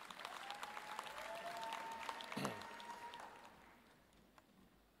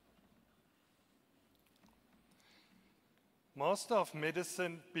 Master of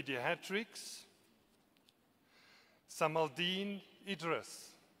Medicine Pediatrics, Samaldeen Idris.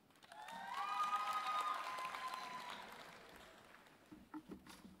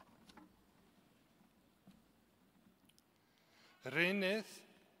 Reneth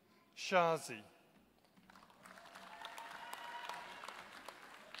Shazi.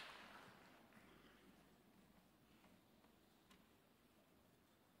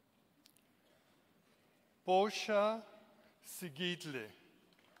 Portia Sigidle.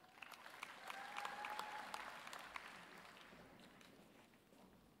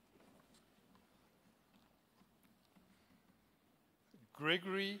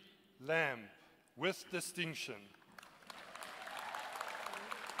 Gregory Lamb with distinction.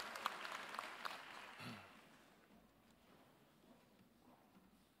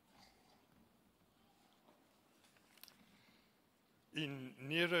 In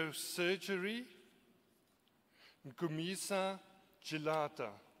neurosurgery, Nkumisa Gilata.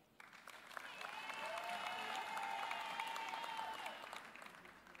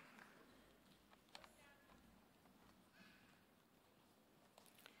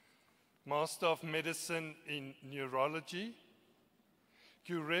 Master of Medicine in Neurology,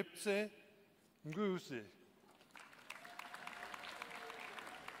 Kurepse Nguzi.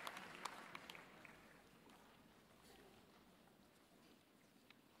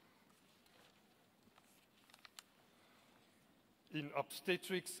 In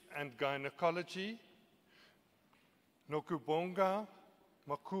Obstetrics and Gynecology, Nokubonga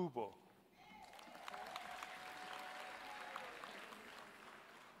Makubo.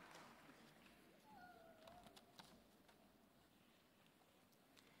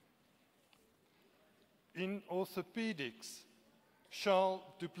 In Orthopedics, Charles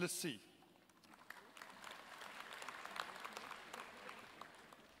Duplessis.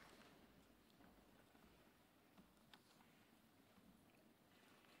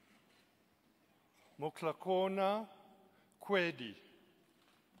 Moklakona Kwedi.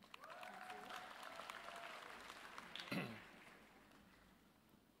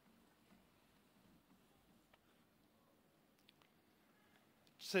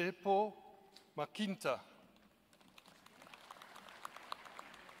 Tsepo Makinta.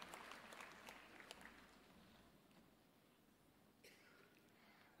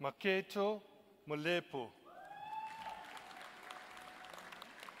 Maketo Molepo.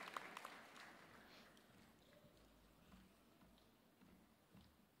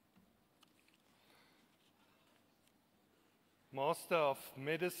 Master of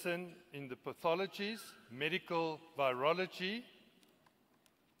Medicine in the Pathologies, Medical Virology,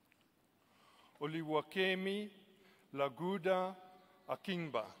 Oliwakemi Laguda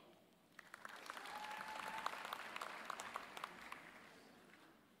Akingba.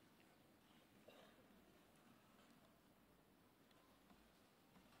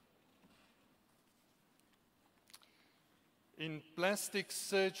 In Plastic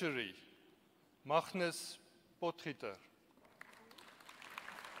Surgery, Magnus Potgieter.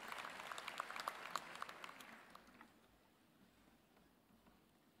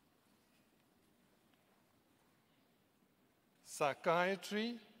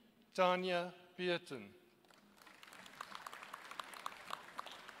 Psychiatry, Tanya Pearton.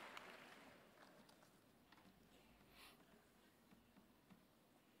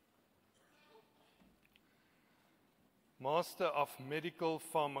 Master of Medical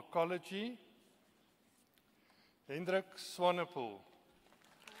Pharmacology, Hendrik Swanepoel.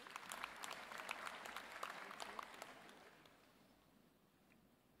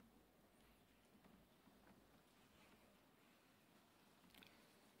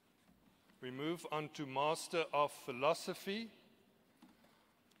 We move on to Master of Philosophy,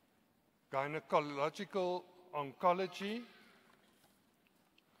 Gynecological Oncology,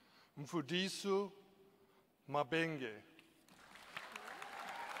 Mfudiso Mabenge.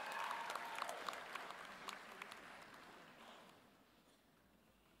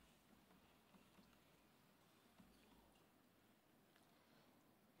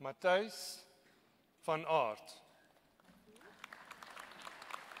 Matthijs van Aert.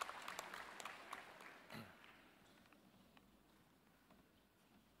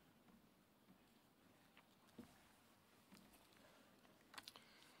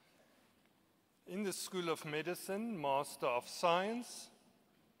 In the School of Medicine, Master of Science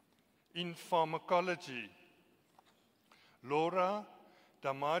in Pharmacology, Laura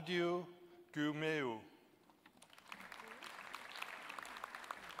Damadio Gumeu.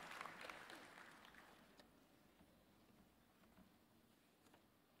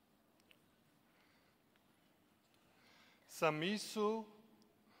 Samiso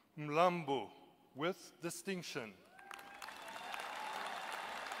Mlambo with distinction.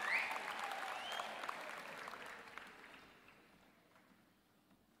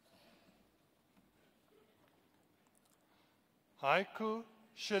 Heiko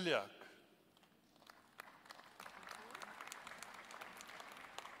Shiliak.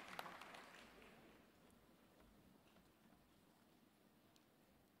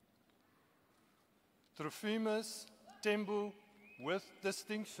 Trophimus Tembu with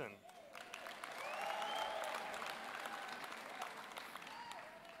distinction.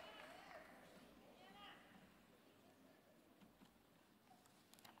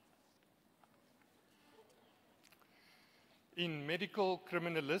 In medical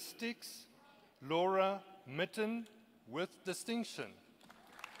criminalistics, Laura Mitten with distinction.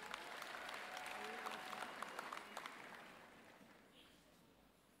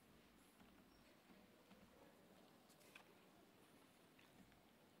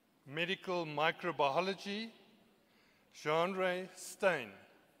 Medical microbiology, Jean-Ray Stein.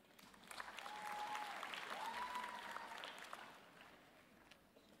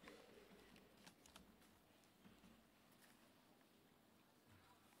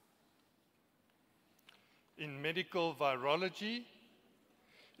 In medical virology,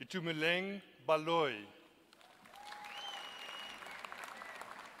 Itumeleng Baloy.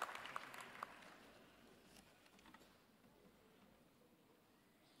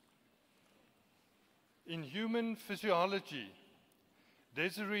 In human physiology,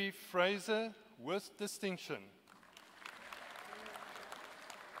 Desiree Fraser with distinction.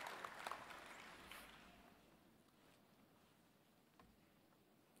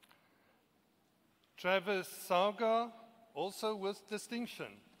 Travis Sauger, also with distinction.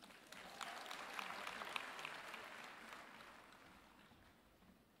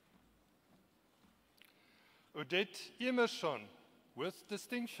 Odette Emerson with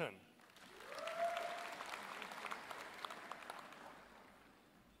distinction.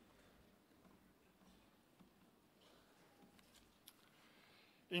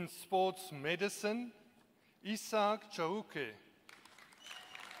 In sports medicine, Isaac Chauke.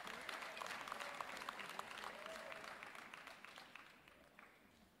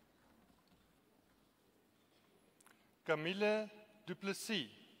 Camille Duplessis.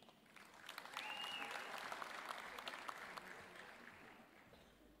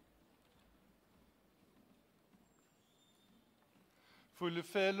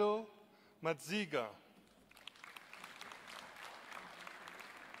 Fulufelo Madziga.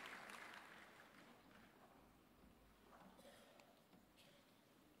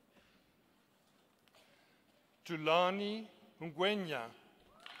 Tulani Ngwenya.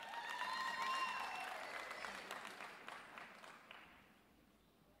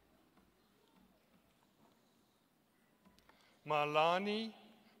 Malani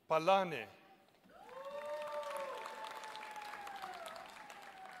Palane.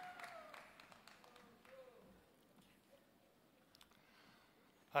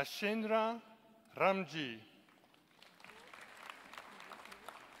 Hashendra Ramji.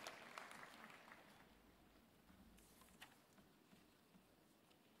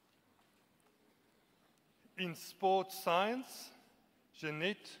 In sports science,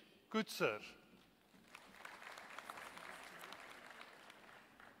 Jeanette Kutzer.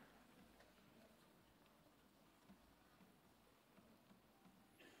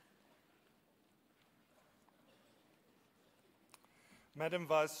 Madam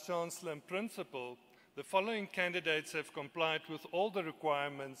Vice-Chancellor and Principal, the following candidates have complied with all the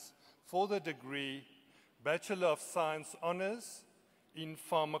requirements for the degree Bachelor of Science Honours in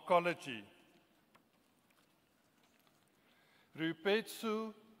Pharmacology.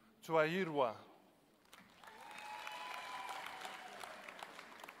 Rupetsu Twahirwa.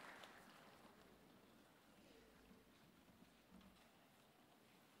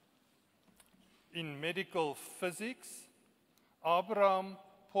 In medical physics, Abraham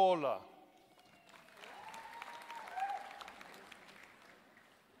Paula.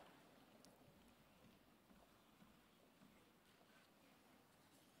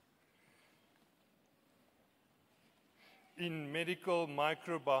 In medical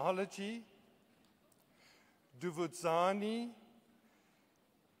microbiology, Duvudzani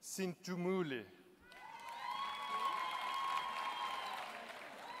Sintumule.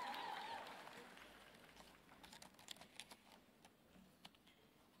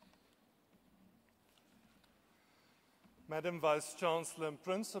 Madam Vice-Chancellor and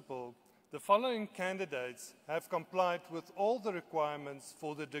Principal, the following candidates have complied with all the requirements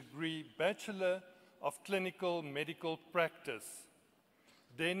for the degree Bachelor of Clinical Medical Practice.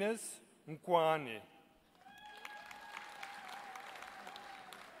 Dennis Nkwane.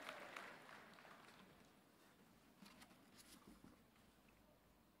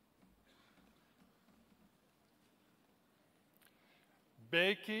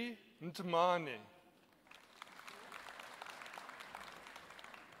 Becky Ntmane.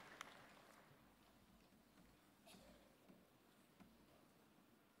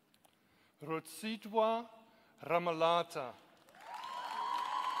 Rotsitwa Ramalata.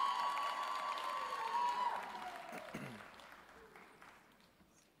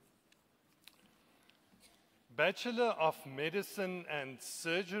 Bachelor of Medicine and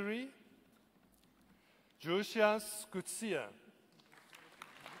Surgery, Josias Kutsia.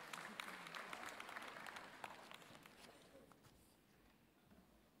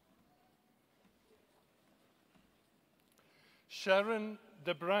 Sharon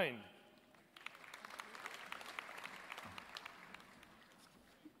De Bruin.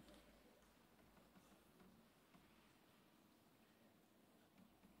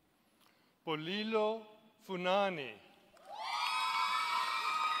 Polilo Funani.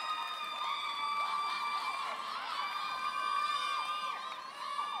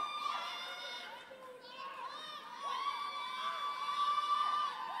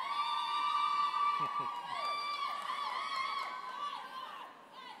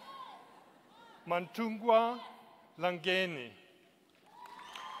 Mantungwa Langeni.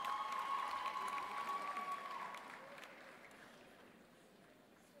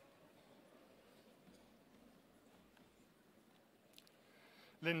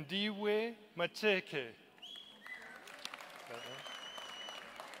 Lindiwe Macheke.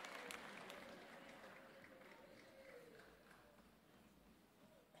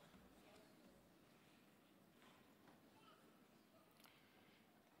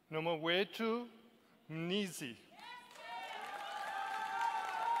 Nomawetu Mnizi.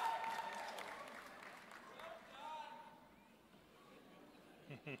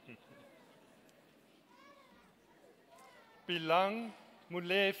 Bilang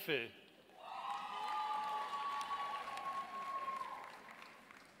Mulefe.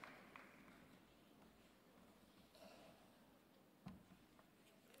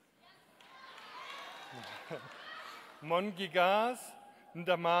 Mongigas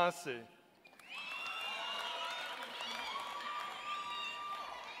Ndamase.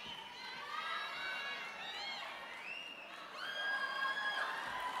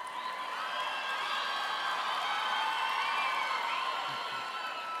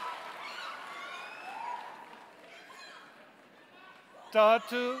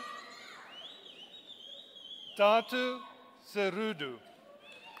 Tatu Serudu.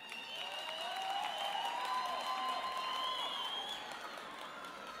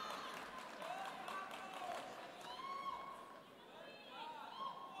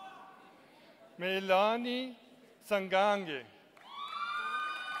 Melani Sangange.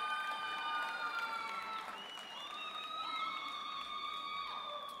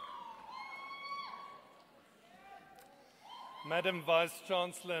 Madam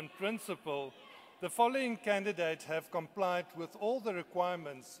Vice-Chancellor and Principal, the following candidates have complied with all the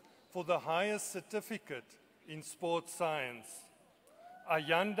requirements for the highest certificate in sports science.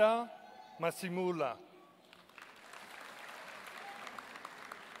 Ayanda Masimula.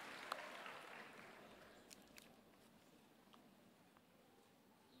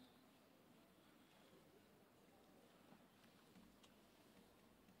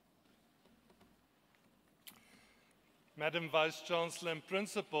 Madam Vice-Chancellor and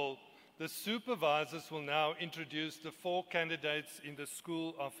Principal, the supervisors will now introduce the 4 candidates in the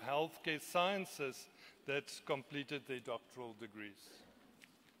School of Healthcare Sciences that completed their doctoral degrees.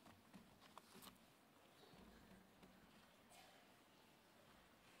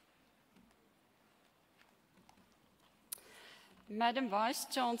 Madam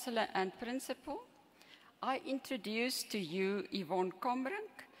Vice-Chancellor and Principal, I introduce to you Yvonne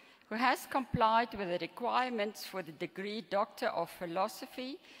Combrink, who has complied with the requirements for the degree Doctor of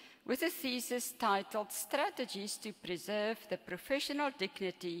Philosophy with a thesis titled Strategies to Preserve the Professional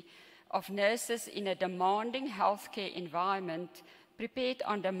Dignity of Nurses in a Demanding Healthcare Environment, prepared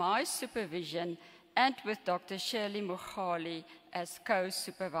under my supervision and with Dr. Shirley Mukhali as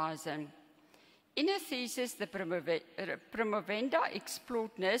co-supervisor. In her thesis, the promovenda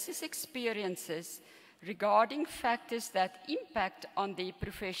explored nurses' experiences regarding factors that impact on their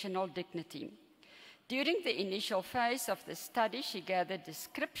professional dignity. During the initial phase of the study, she gathered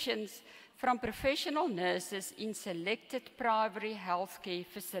descriptions from professional nurses in selected primary healthcare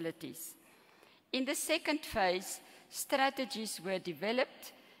facilities. In the second phase, strategies were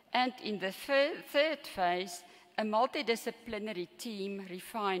developed, and in the third phase, a multidisciplinary team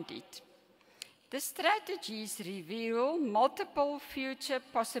refined it. The strategies reveal multiple future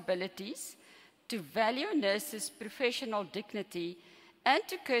possibilities to value nurses' professional dignity and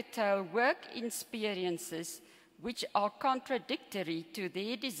to curtail work experiences which are contradictory to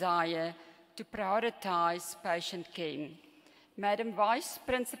their desire to prioritize patient care. Madam Vice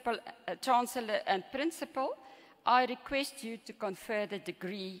Principal, Chancellor and Principal, I request you to confer the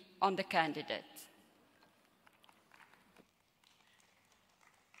degree on the candidate.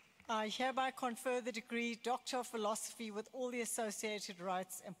 I hereby confer the degree Doctor of Philosophy with all the associated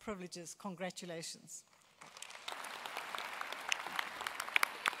rights and privileges. Congratulations.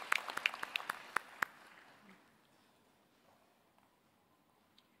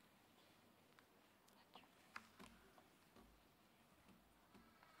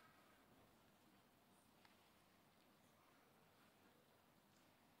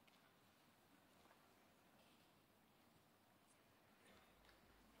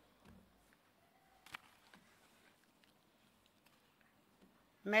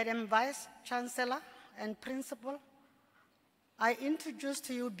 Madam Vice-Chancellor and Principal, I introduce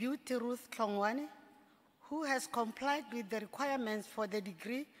to you Beauty Ruth Tlongwane, who has complied with the requirements for the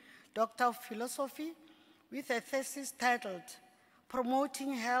degree Doctor of Philosophy with a thesis titled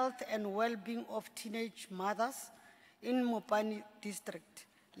Promoting Health and Well-Being of Teenage Mothers in Mopani District,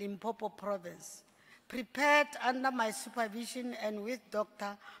 Limpopo Province, prepared under my supervision and with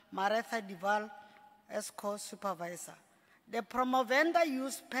Dr. Maretha Duval as co-supervisor. The promovenda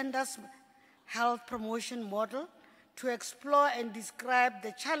used Penda's health promotion model to explore and describe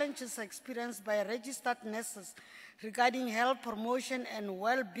the challenges experienced by registered nurses regarding health promotion and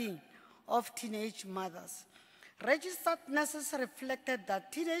well-being of teenage mothers. Registered nurses reflected that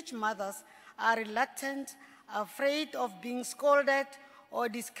teenage mothers are reluctant, afraid of being scolded or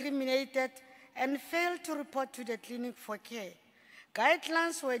discriminated, and fail to report to the clinic for care.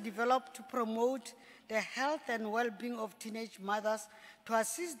 Guidelines were developed to promote the health and well-being of teenage mothers to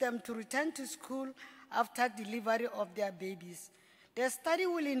assist them to return to school after delivery of their babies. The study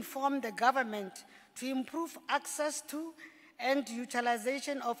will inform the government to improve access to and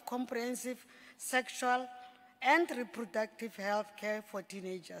utilization of comprehensive sexual and reproductive health care for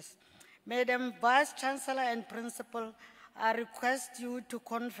teenagers. Madam Vice-Chancellor and Principal, I request you to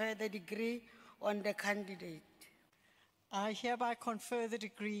confer the degree on the candidate. I hereby confer the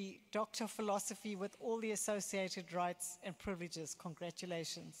degree Doctor of Philosophy with all the associated rights and privileges.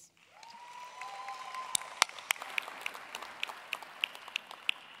 Congratulations.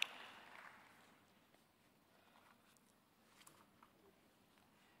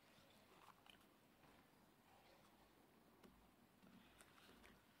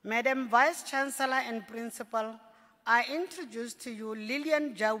 Madam Vice-Chancellor and Principal, I introduce to you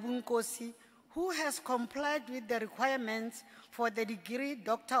Lillian Jawunkosi, who has complied with the requirements for the degree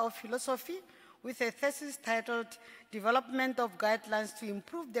Doctor of Philosophy with a thesis titled Development of Guidelines to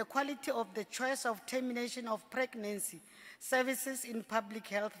Improve the Quality of the Choice of Termination of Pregnancy Services in Public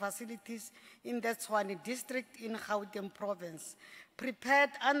Health Facilities in the Tshwane District in Gauteng Province,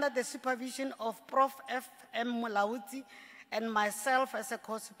 prepared under the supervision of Prof. F.M. Mulaudzi and myself as a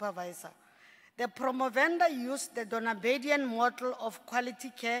co-supervisor. The promovenda used the Donabedian model of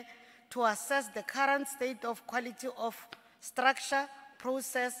quality care to assess the current state of quality of structure,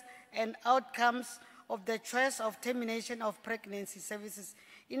 process, and outcomes of the choice of termination of pregnancy services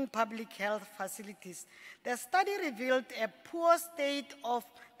in public health facilities. The study revealed a poor state of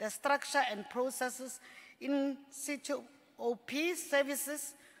the structure and processes in situ OP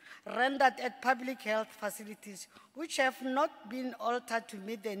services rendered at public health facilities, which have not been altered to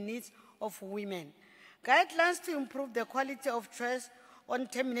meet the needs of women. Guidelines to improve the quality of choice on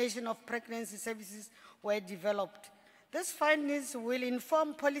termination of pregnancy services were developed. These findings will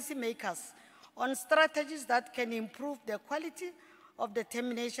inform policymakers on strategies that can improve the quality of the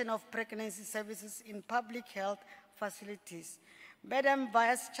termination of pregnancy services in public health facilities. Madam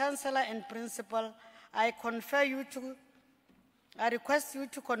Vice Chancellor and Principal, I request you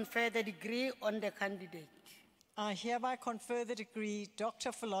to confer the degree on the candidate. I hereby confer the degree Doctor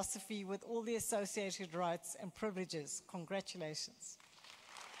of Philosophy with all the associated rights and privileges. Congratulations.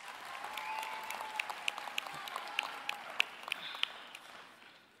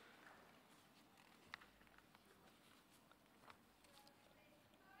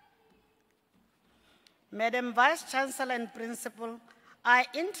 Madam Vice Chancellor and Principal, I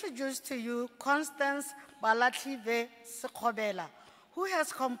introduce to you Constance Balatlive Sekobela, who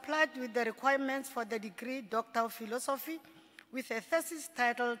has complied with the requirements for the degree Doctor of Philosophy with a thesis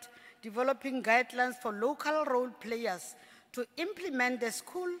titled Developing Guidelines for Local Role Players to Implement the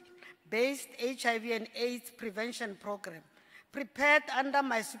School-Based HIV and AIDS Prevention Program, prepared under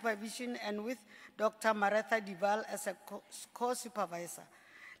my supervision and with Dr. Maretha Dival as a co-supervisor.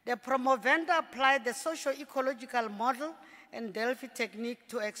 The promovenda applied the socio-ecological model and Delphi technique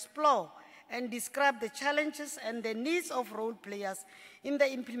to explore and describe the challenges and the needs of role players in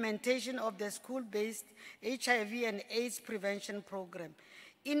the implementation of the school-based HIV and AIDS prevention program.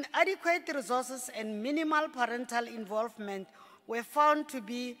 Inadequate resources and minimal parental involvement were found to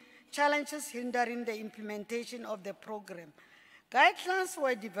be challenges hindering the implementation of the program. Guidelines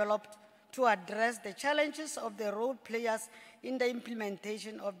were developed to address the challenges of the role players in the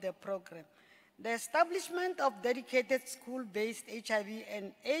implementation of the program. The establishment of dedicated school-based HIV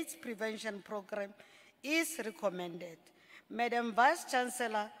and AIDS prevention program is recommended. Madam Vice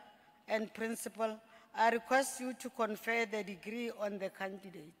Chancellor and Principal, I request you to confer the degree on the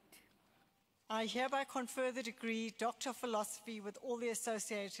candidate. I hereby confer the degree Doctor of Philosophy with all the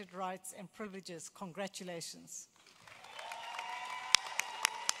associated rights and privileges. Congratulations.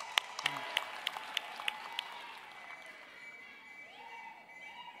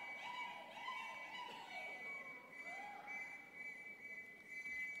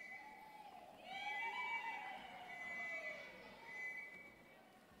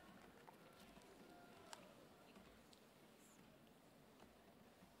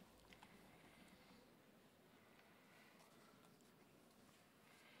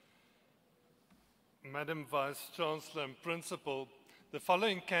 Madam Vice Chancellor and Principal, the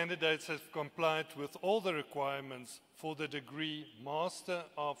following candidates have complied with all the requirements for the degree Master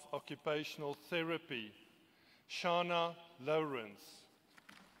of Occupational Therapy. Shana Lawrence.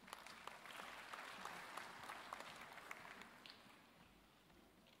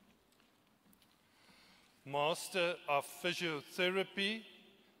 Master of Physiotherapy,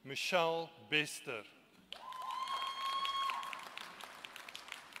 Michelle Bester.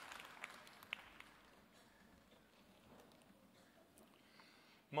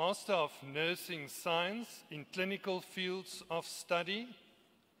 Master of Nursing Science in Clinical Fields of Study,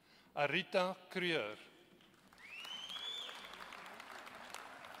 Arita Creer.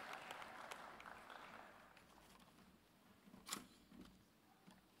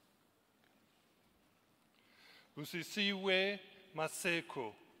 Busisiwe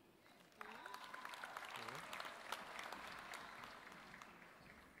Maseko.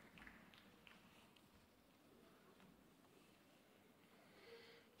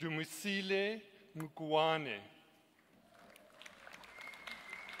 Dumisile Mukwane.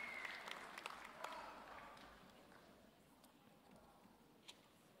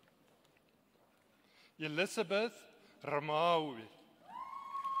 Elizabeth Ramawi.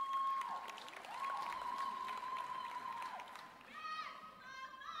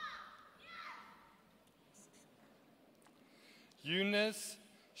 Eunice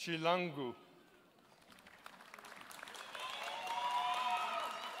Shilangu.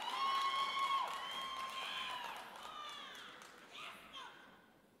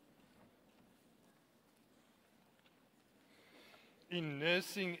 In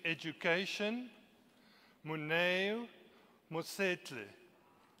nursing education, Muneo Mosetle.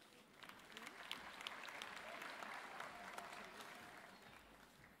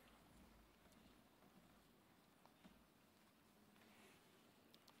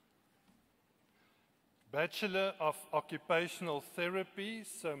 Bachelor of Occupational Therapy,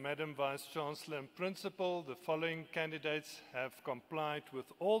 so Madam Vice Chancellor and Principal, the following candidates have complied with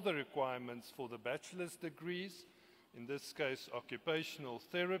all the requirements for the bachelor's degrees, in this case Occupational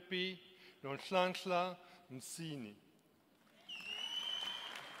Therapy, Nonhlanhla Msini.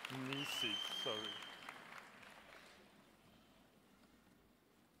 Nisi, sorry.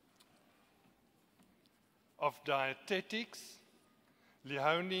 Of Dietetics,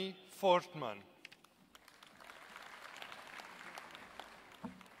 Leonie Fortman.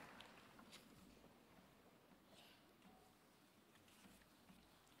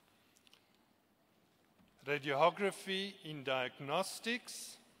 Radiography in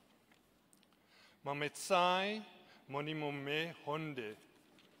Diagnostics, Mametsai Monimome Honde.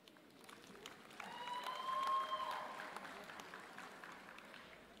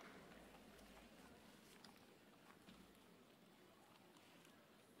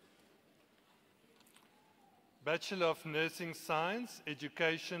 Bachelor of Nursing Science,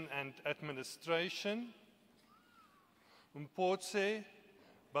 Education and Administration, Mpotse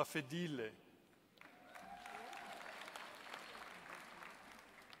Bafedile.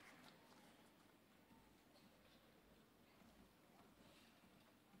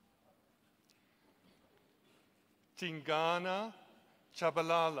 Tingana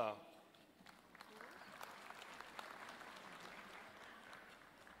Chabalala.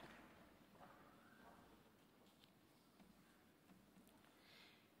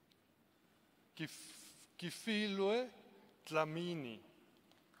 Kifilwe Tlamini.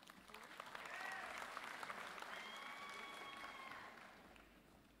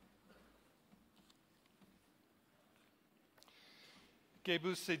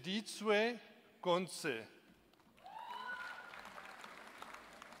 Kebuseditswe Konse.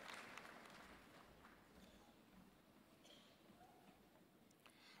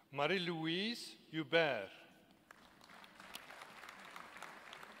 Marie-Louise Hubert.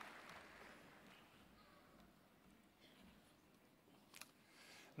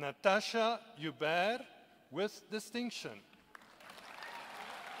 Natasha Hubert with distinction.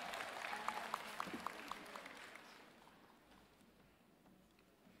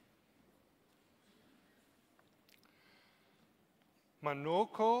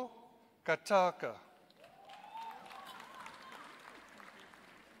 Manoko Kataka.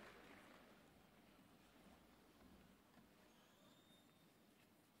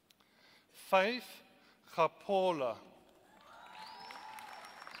 Faith Gapola.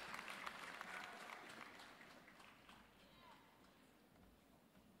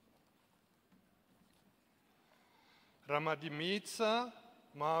 Ramadimitsa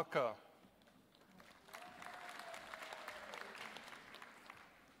Maka.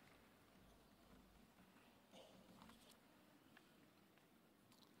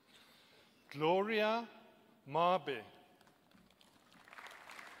 Gloria Mabe.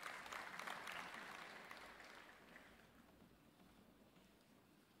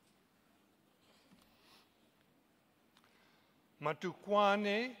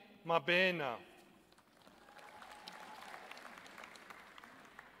 Matukwane Mabena.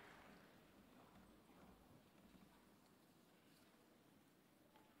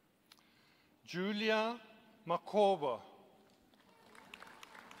 Julia Makoba.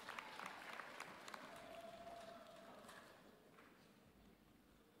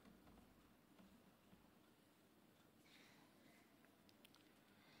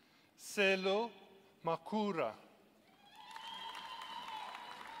 Selo Makura.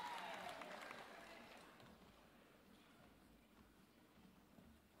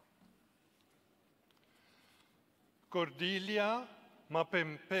 Cordelia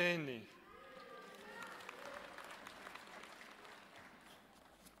Mapempeni.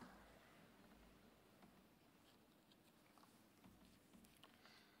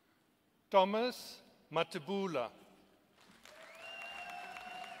 Thomas Matebula.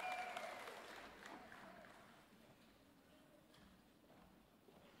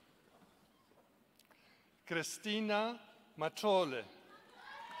 Christina Machole.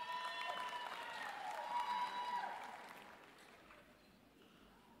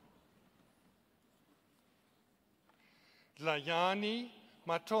 Layani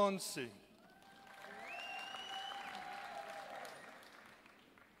Matonsi.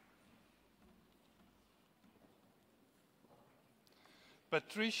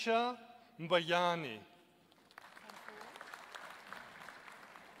 Patricia Mbayani.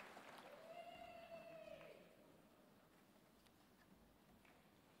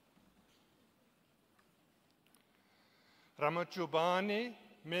 Ramachubani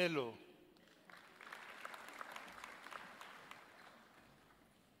Melo.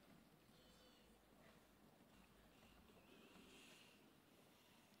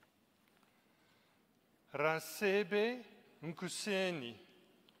 Rasebe Mkuseni.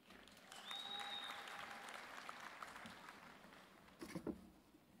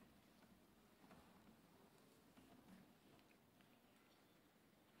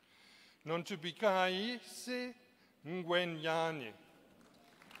 Nontubikai se Ngwenyani.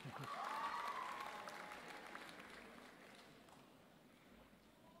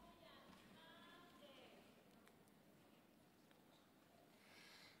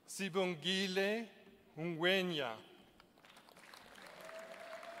 Sibongile Ngwenya.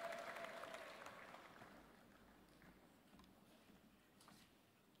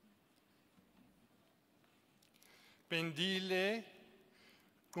 Pendile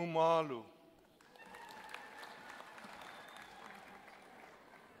Kumalu.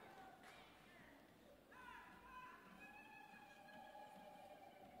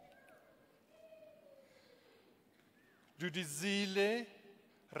 Dudizile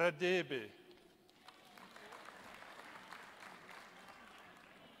Radebe.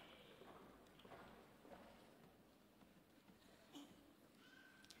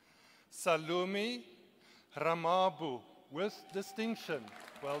 Salumi Ramabu with distinction.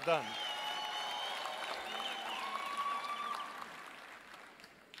 Well done.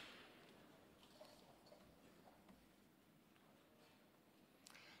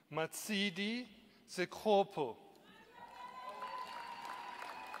 Matsidi Sekhopo.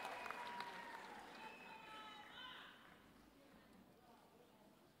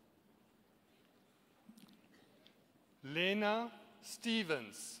 Lena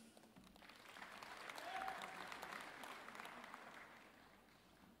Stevens.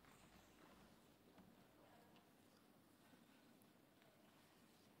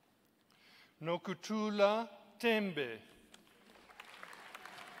 Nokutula Tembe.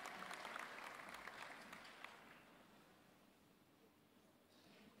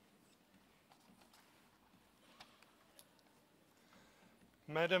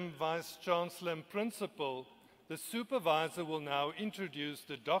 Madam Vice Chancellor and Principal, the Supervisor will now introduce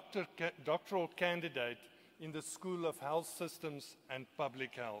the doctoral candidate in the School of Health Systems and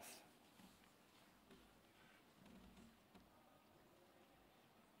Public Health.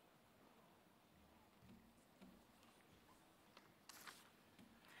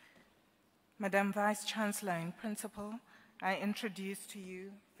 Madam Vice Chancellor and Principal, I introduce to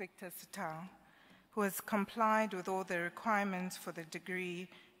you Victor Sital, who has complied with all the requirements for the degree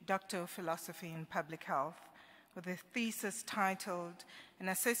Doctor of Philosophy in Public Health, with a thesis titled An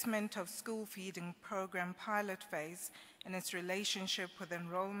Assessment of School Feeding Program Pilot Phase and its Relationship with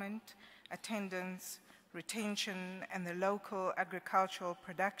Enrollment, Attendance, Retention, and the Local Agricultural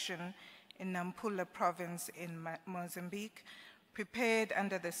Production in Nampula Province in Mozambique, prepared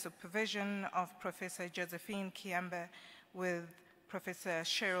under the supervision of Professor Josephine Kiamba with Professor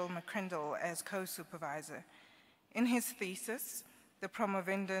Cheryl McCrindle as co-supervisor. In his thesis, the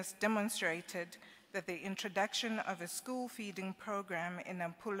promovendus demonstrated that the introduction of a school feeding program in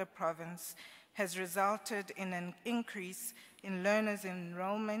Nampula Province has resulted in an increase in learners'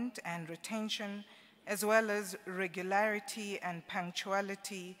 enrollment and retention, as well as regularity and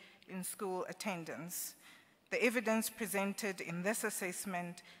punctuality in school attendance. The evidence presented in this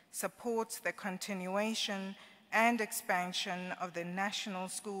assessment supports the continuation and expansion of the National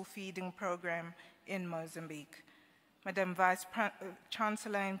School Feeding Program in Mozambique. Madam Vice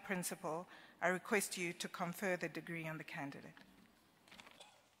Chancellor and Principal, I request you to confer the degree on the candidate.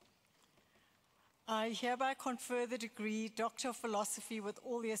 I hereby confer the degree Doctor of Philosophy with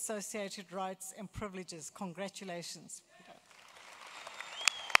all the associated rights and privileges. Congratulations.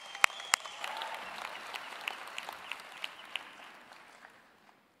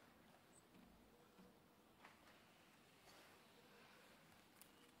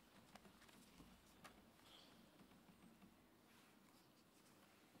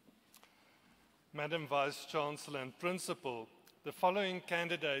 Madam Vice Chancellor and Principal, the following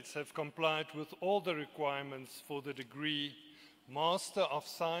candidates have complied with all the requirements for the degree Master of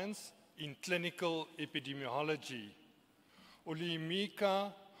Science in Clinical Epidemiology.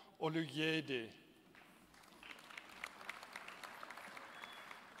 Oluyimika Oluyede.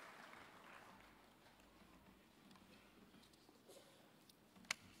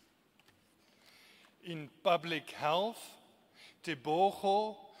 In Public Health,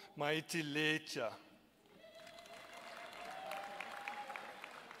 Tebogo Maitilecha.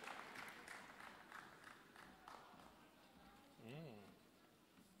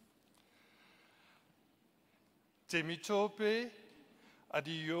 Temitope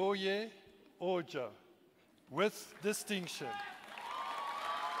Adioye Oja, with distinction.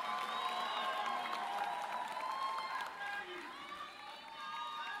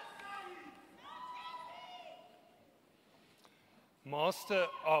 Master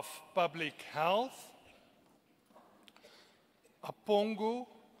of Public Health, Apongo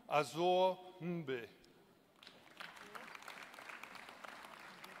Azor Mbe.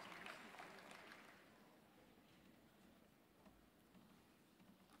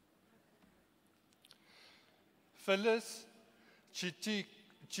 Phyllis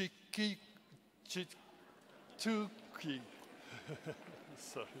Chituki.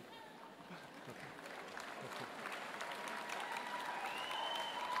 Sorry.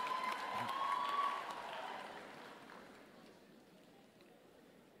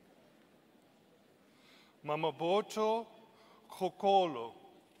 Mamaboto Kokolo.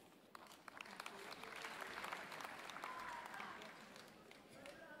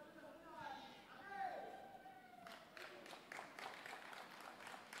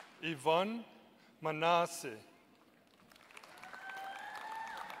 Yvonne Manasseh.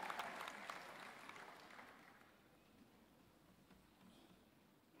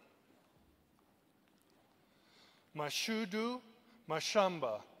 Mashudu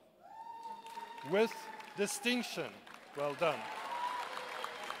Mashamba, with distinction. Well done.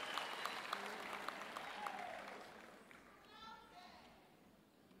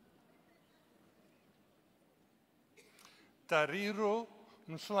 Tariro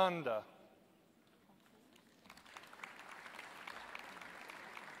Mslanda.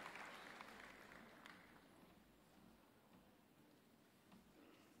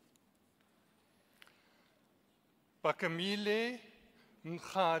 Bakamile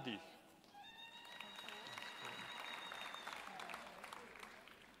Mkhadi.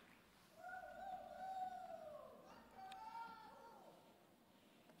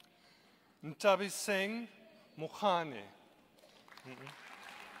 Ntabiseng Mukhane.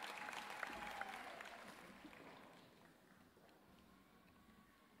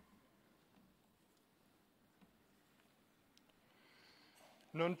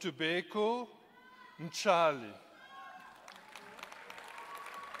 Nontubeko Mchali.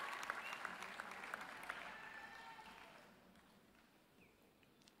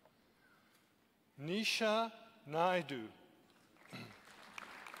 Nisha Naidu.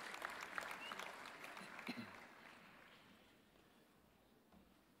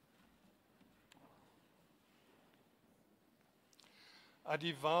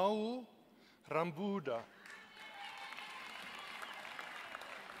 Adivau Rambuda.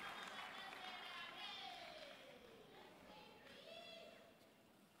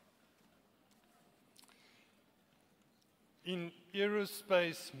 In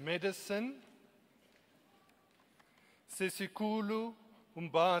aerospace medicine, Sesikulu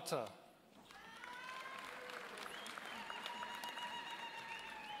Umbata.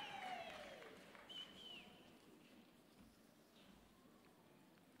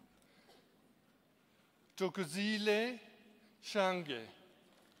 Tokozile Shange.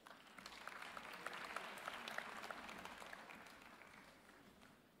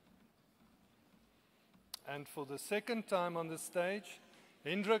 And for the second time on the stage,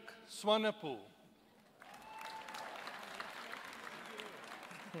 Hendrik Swanepoel.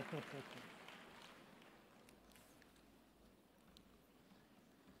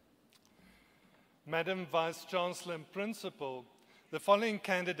 Madam Vice-Chancellor and Principal, the following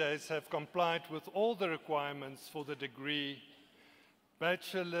candidates have complied with all the requirements for the degree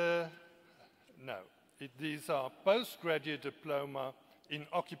these are postgraduate diploma in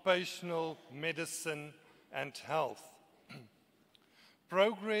occupational medicine and health.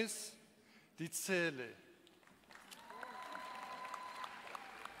 Progress Ditsele.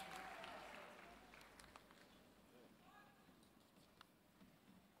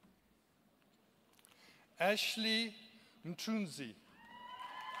 Ashley Mtunzi.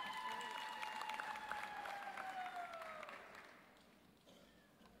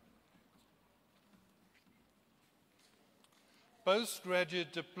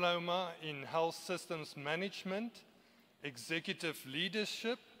 Postgraduate diploma in health systems management, executive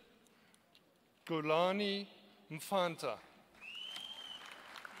leadership, Golani Mfanta.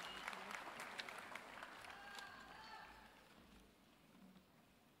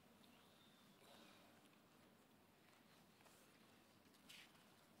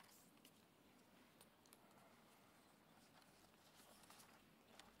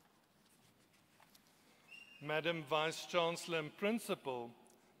 Madam Vice-Chancellor and Principal,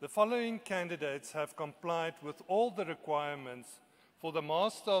 the following candidates have complied with all the requirements for the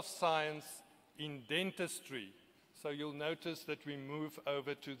Master of Science in Dentistry. So you'll notice that we move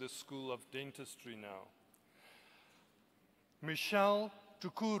over to the School of Dentistry now. Michelle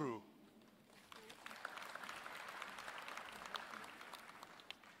Tukuru.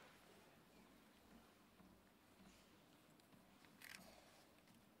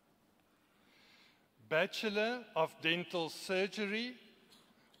 Bachelor of Dental Surgery,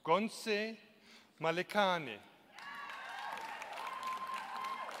 Gonse Malekane.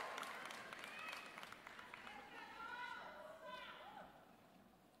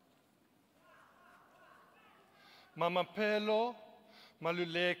 Mamapelo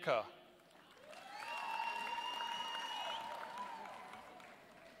Maluleka.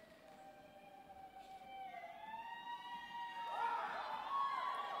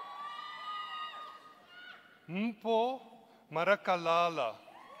 Mpo Marakalala.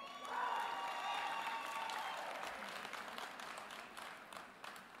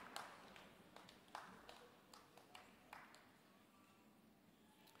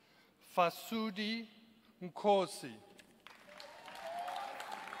 Fasudi Nkosi.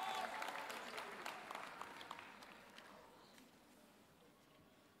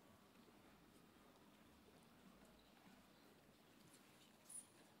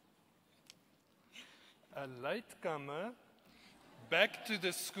 A latecomer back to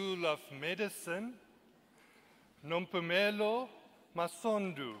the School of Medicine, Nompumelo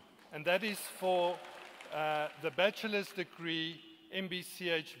Masondu, and that is for the bachelor's degree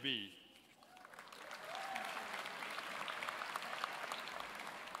MBCHB.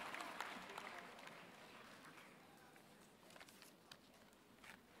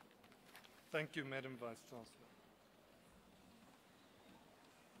 Thank you, Madam Vice Chancellor.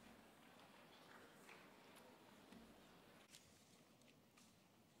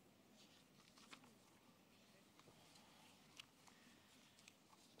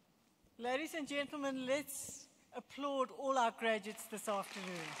 Ladies and gentlemen, let's applaud all our graduates this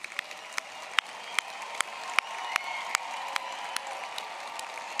afternoon.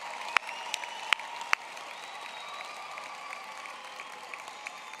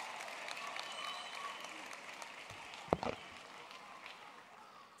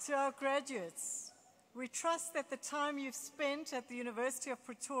 To our graduates, we trust that the time you've spent at the University of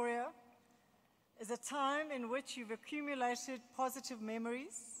Pretoria is a time in which you've accumulated positive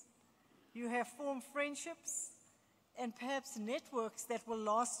memories. You have formed friendships and perhaps networks that will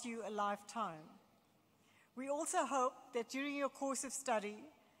last you a lifetime. We also hope that during your course of study,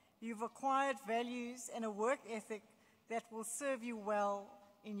 you've acquired values and a work ethic that will serve you well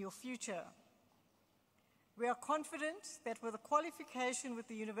in your future. We are confident that with a qualification with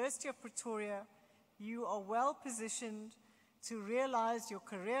the University of Pretoria, you are well positioned to realize your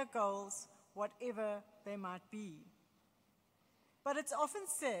career goals, whatever they might be. But it's often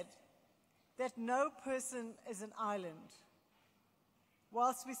said that no person is an island.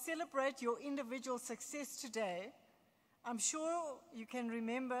 Whilst we celebrate your individual success today, I'm sure you can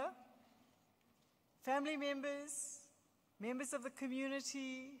remember family members, members of the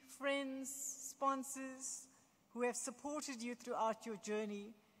community, friends, sponsors who have supported you throughout your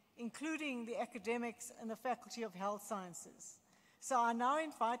journey, including the academics and the Faculty of Health Sciences. So I now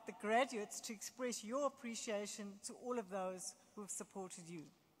invite the graduates to express your appreciation to all of those who have supported you.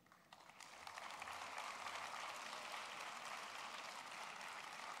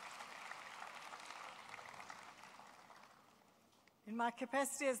 In my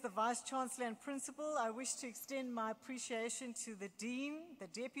capacity as the Vice Chancellor and Principal, I wish to extend my appreciation to the Dean, the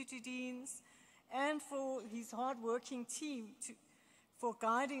Deputy Deans, and for his hard-working team for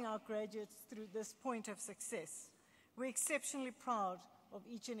guiding our graduates through this point of success. We're exceptionally proud of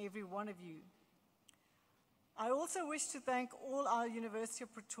each and every one of you. I also wish to thank all our University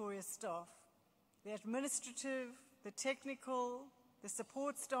of Pretoria staff, the administrative, the technical, the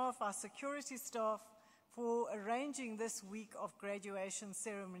support staff, our security staff, for arranging this week of graduation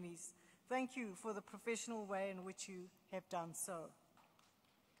ceremonies. Thank you for the professional way in which you have done so.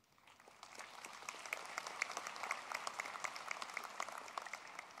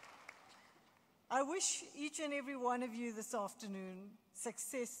 I wish each and every one of you this afternoon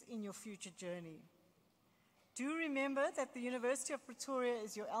success in your future journey. Do remember that the University of Pretoria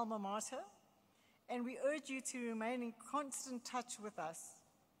is your alma mater, and we urge you to remain in constant touch with us.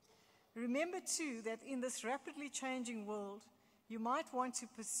 Remember too that in this rapidly changing world, you might want to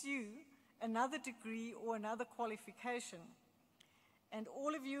pursue another degree or another qualification. And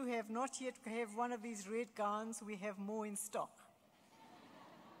all of you who have not yet have one of these red gowns, we have more in stock.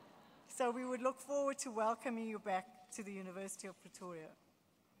 So we would look forward to welcoming you back to the University of Pretoria.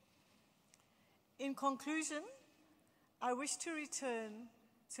 In conclusion, I wish to return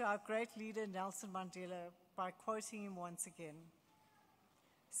to our great leader, Nelson Mandela, by quoting him once again.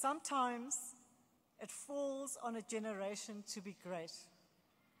 Sometimes it falls on a generation to be great.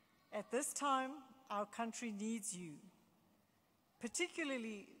 At this time, our country needs you.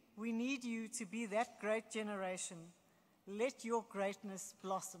 Particularly, we need you to be that great generation. Let your greatness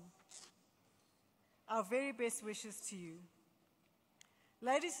blossom. Our very best wishes to you.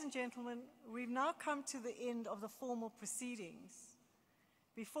 Ladies and gentlemen, we've now come to the end of the formal proceedings.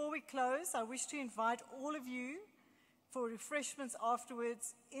 Before we close, I wish to invite all of you for refreshments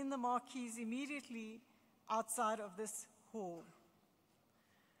afterwards in the marquees immediately outside of this hall.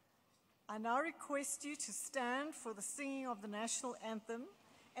 I now request you to stand for the singing of the national anthem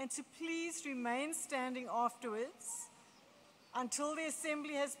and to please remain standing afterwards until the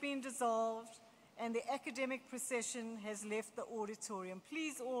assembly has been dissolved and the academic procession has left the auditorium.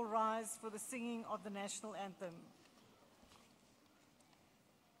 Please all rise for the singing of the national anthem.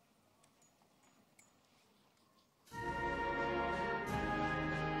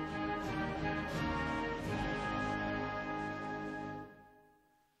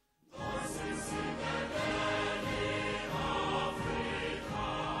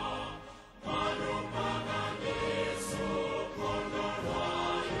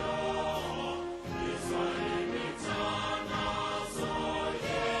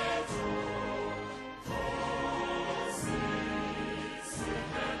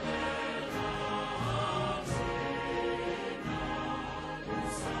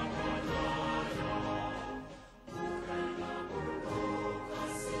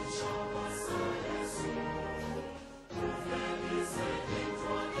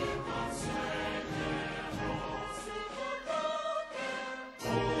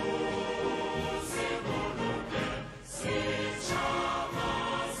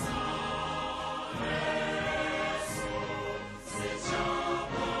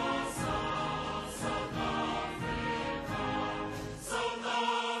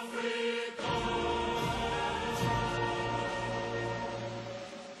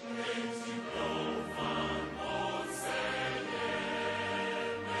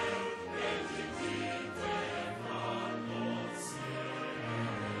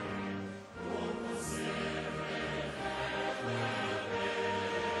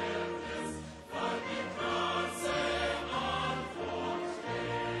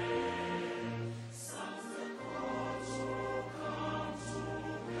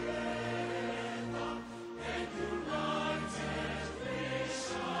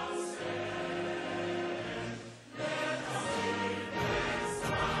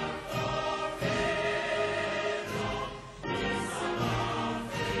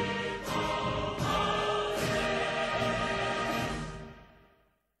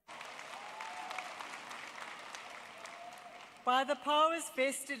 by the powers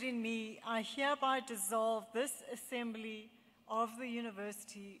vested in me, I hereby dissolve this assembly of the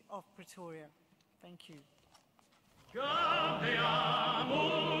University of Pretoria. Thank you. Canteamus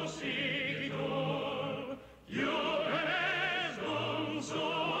igitur, iupenes dum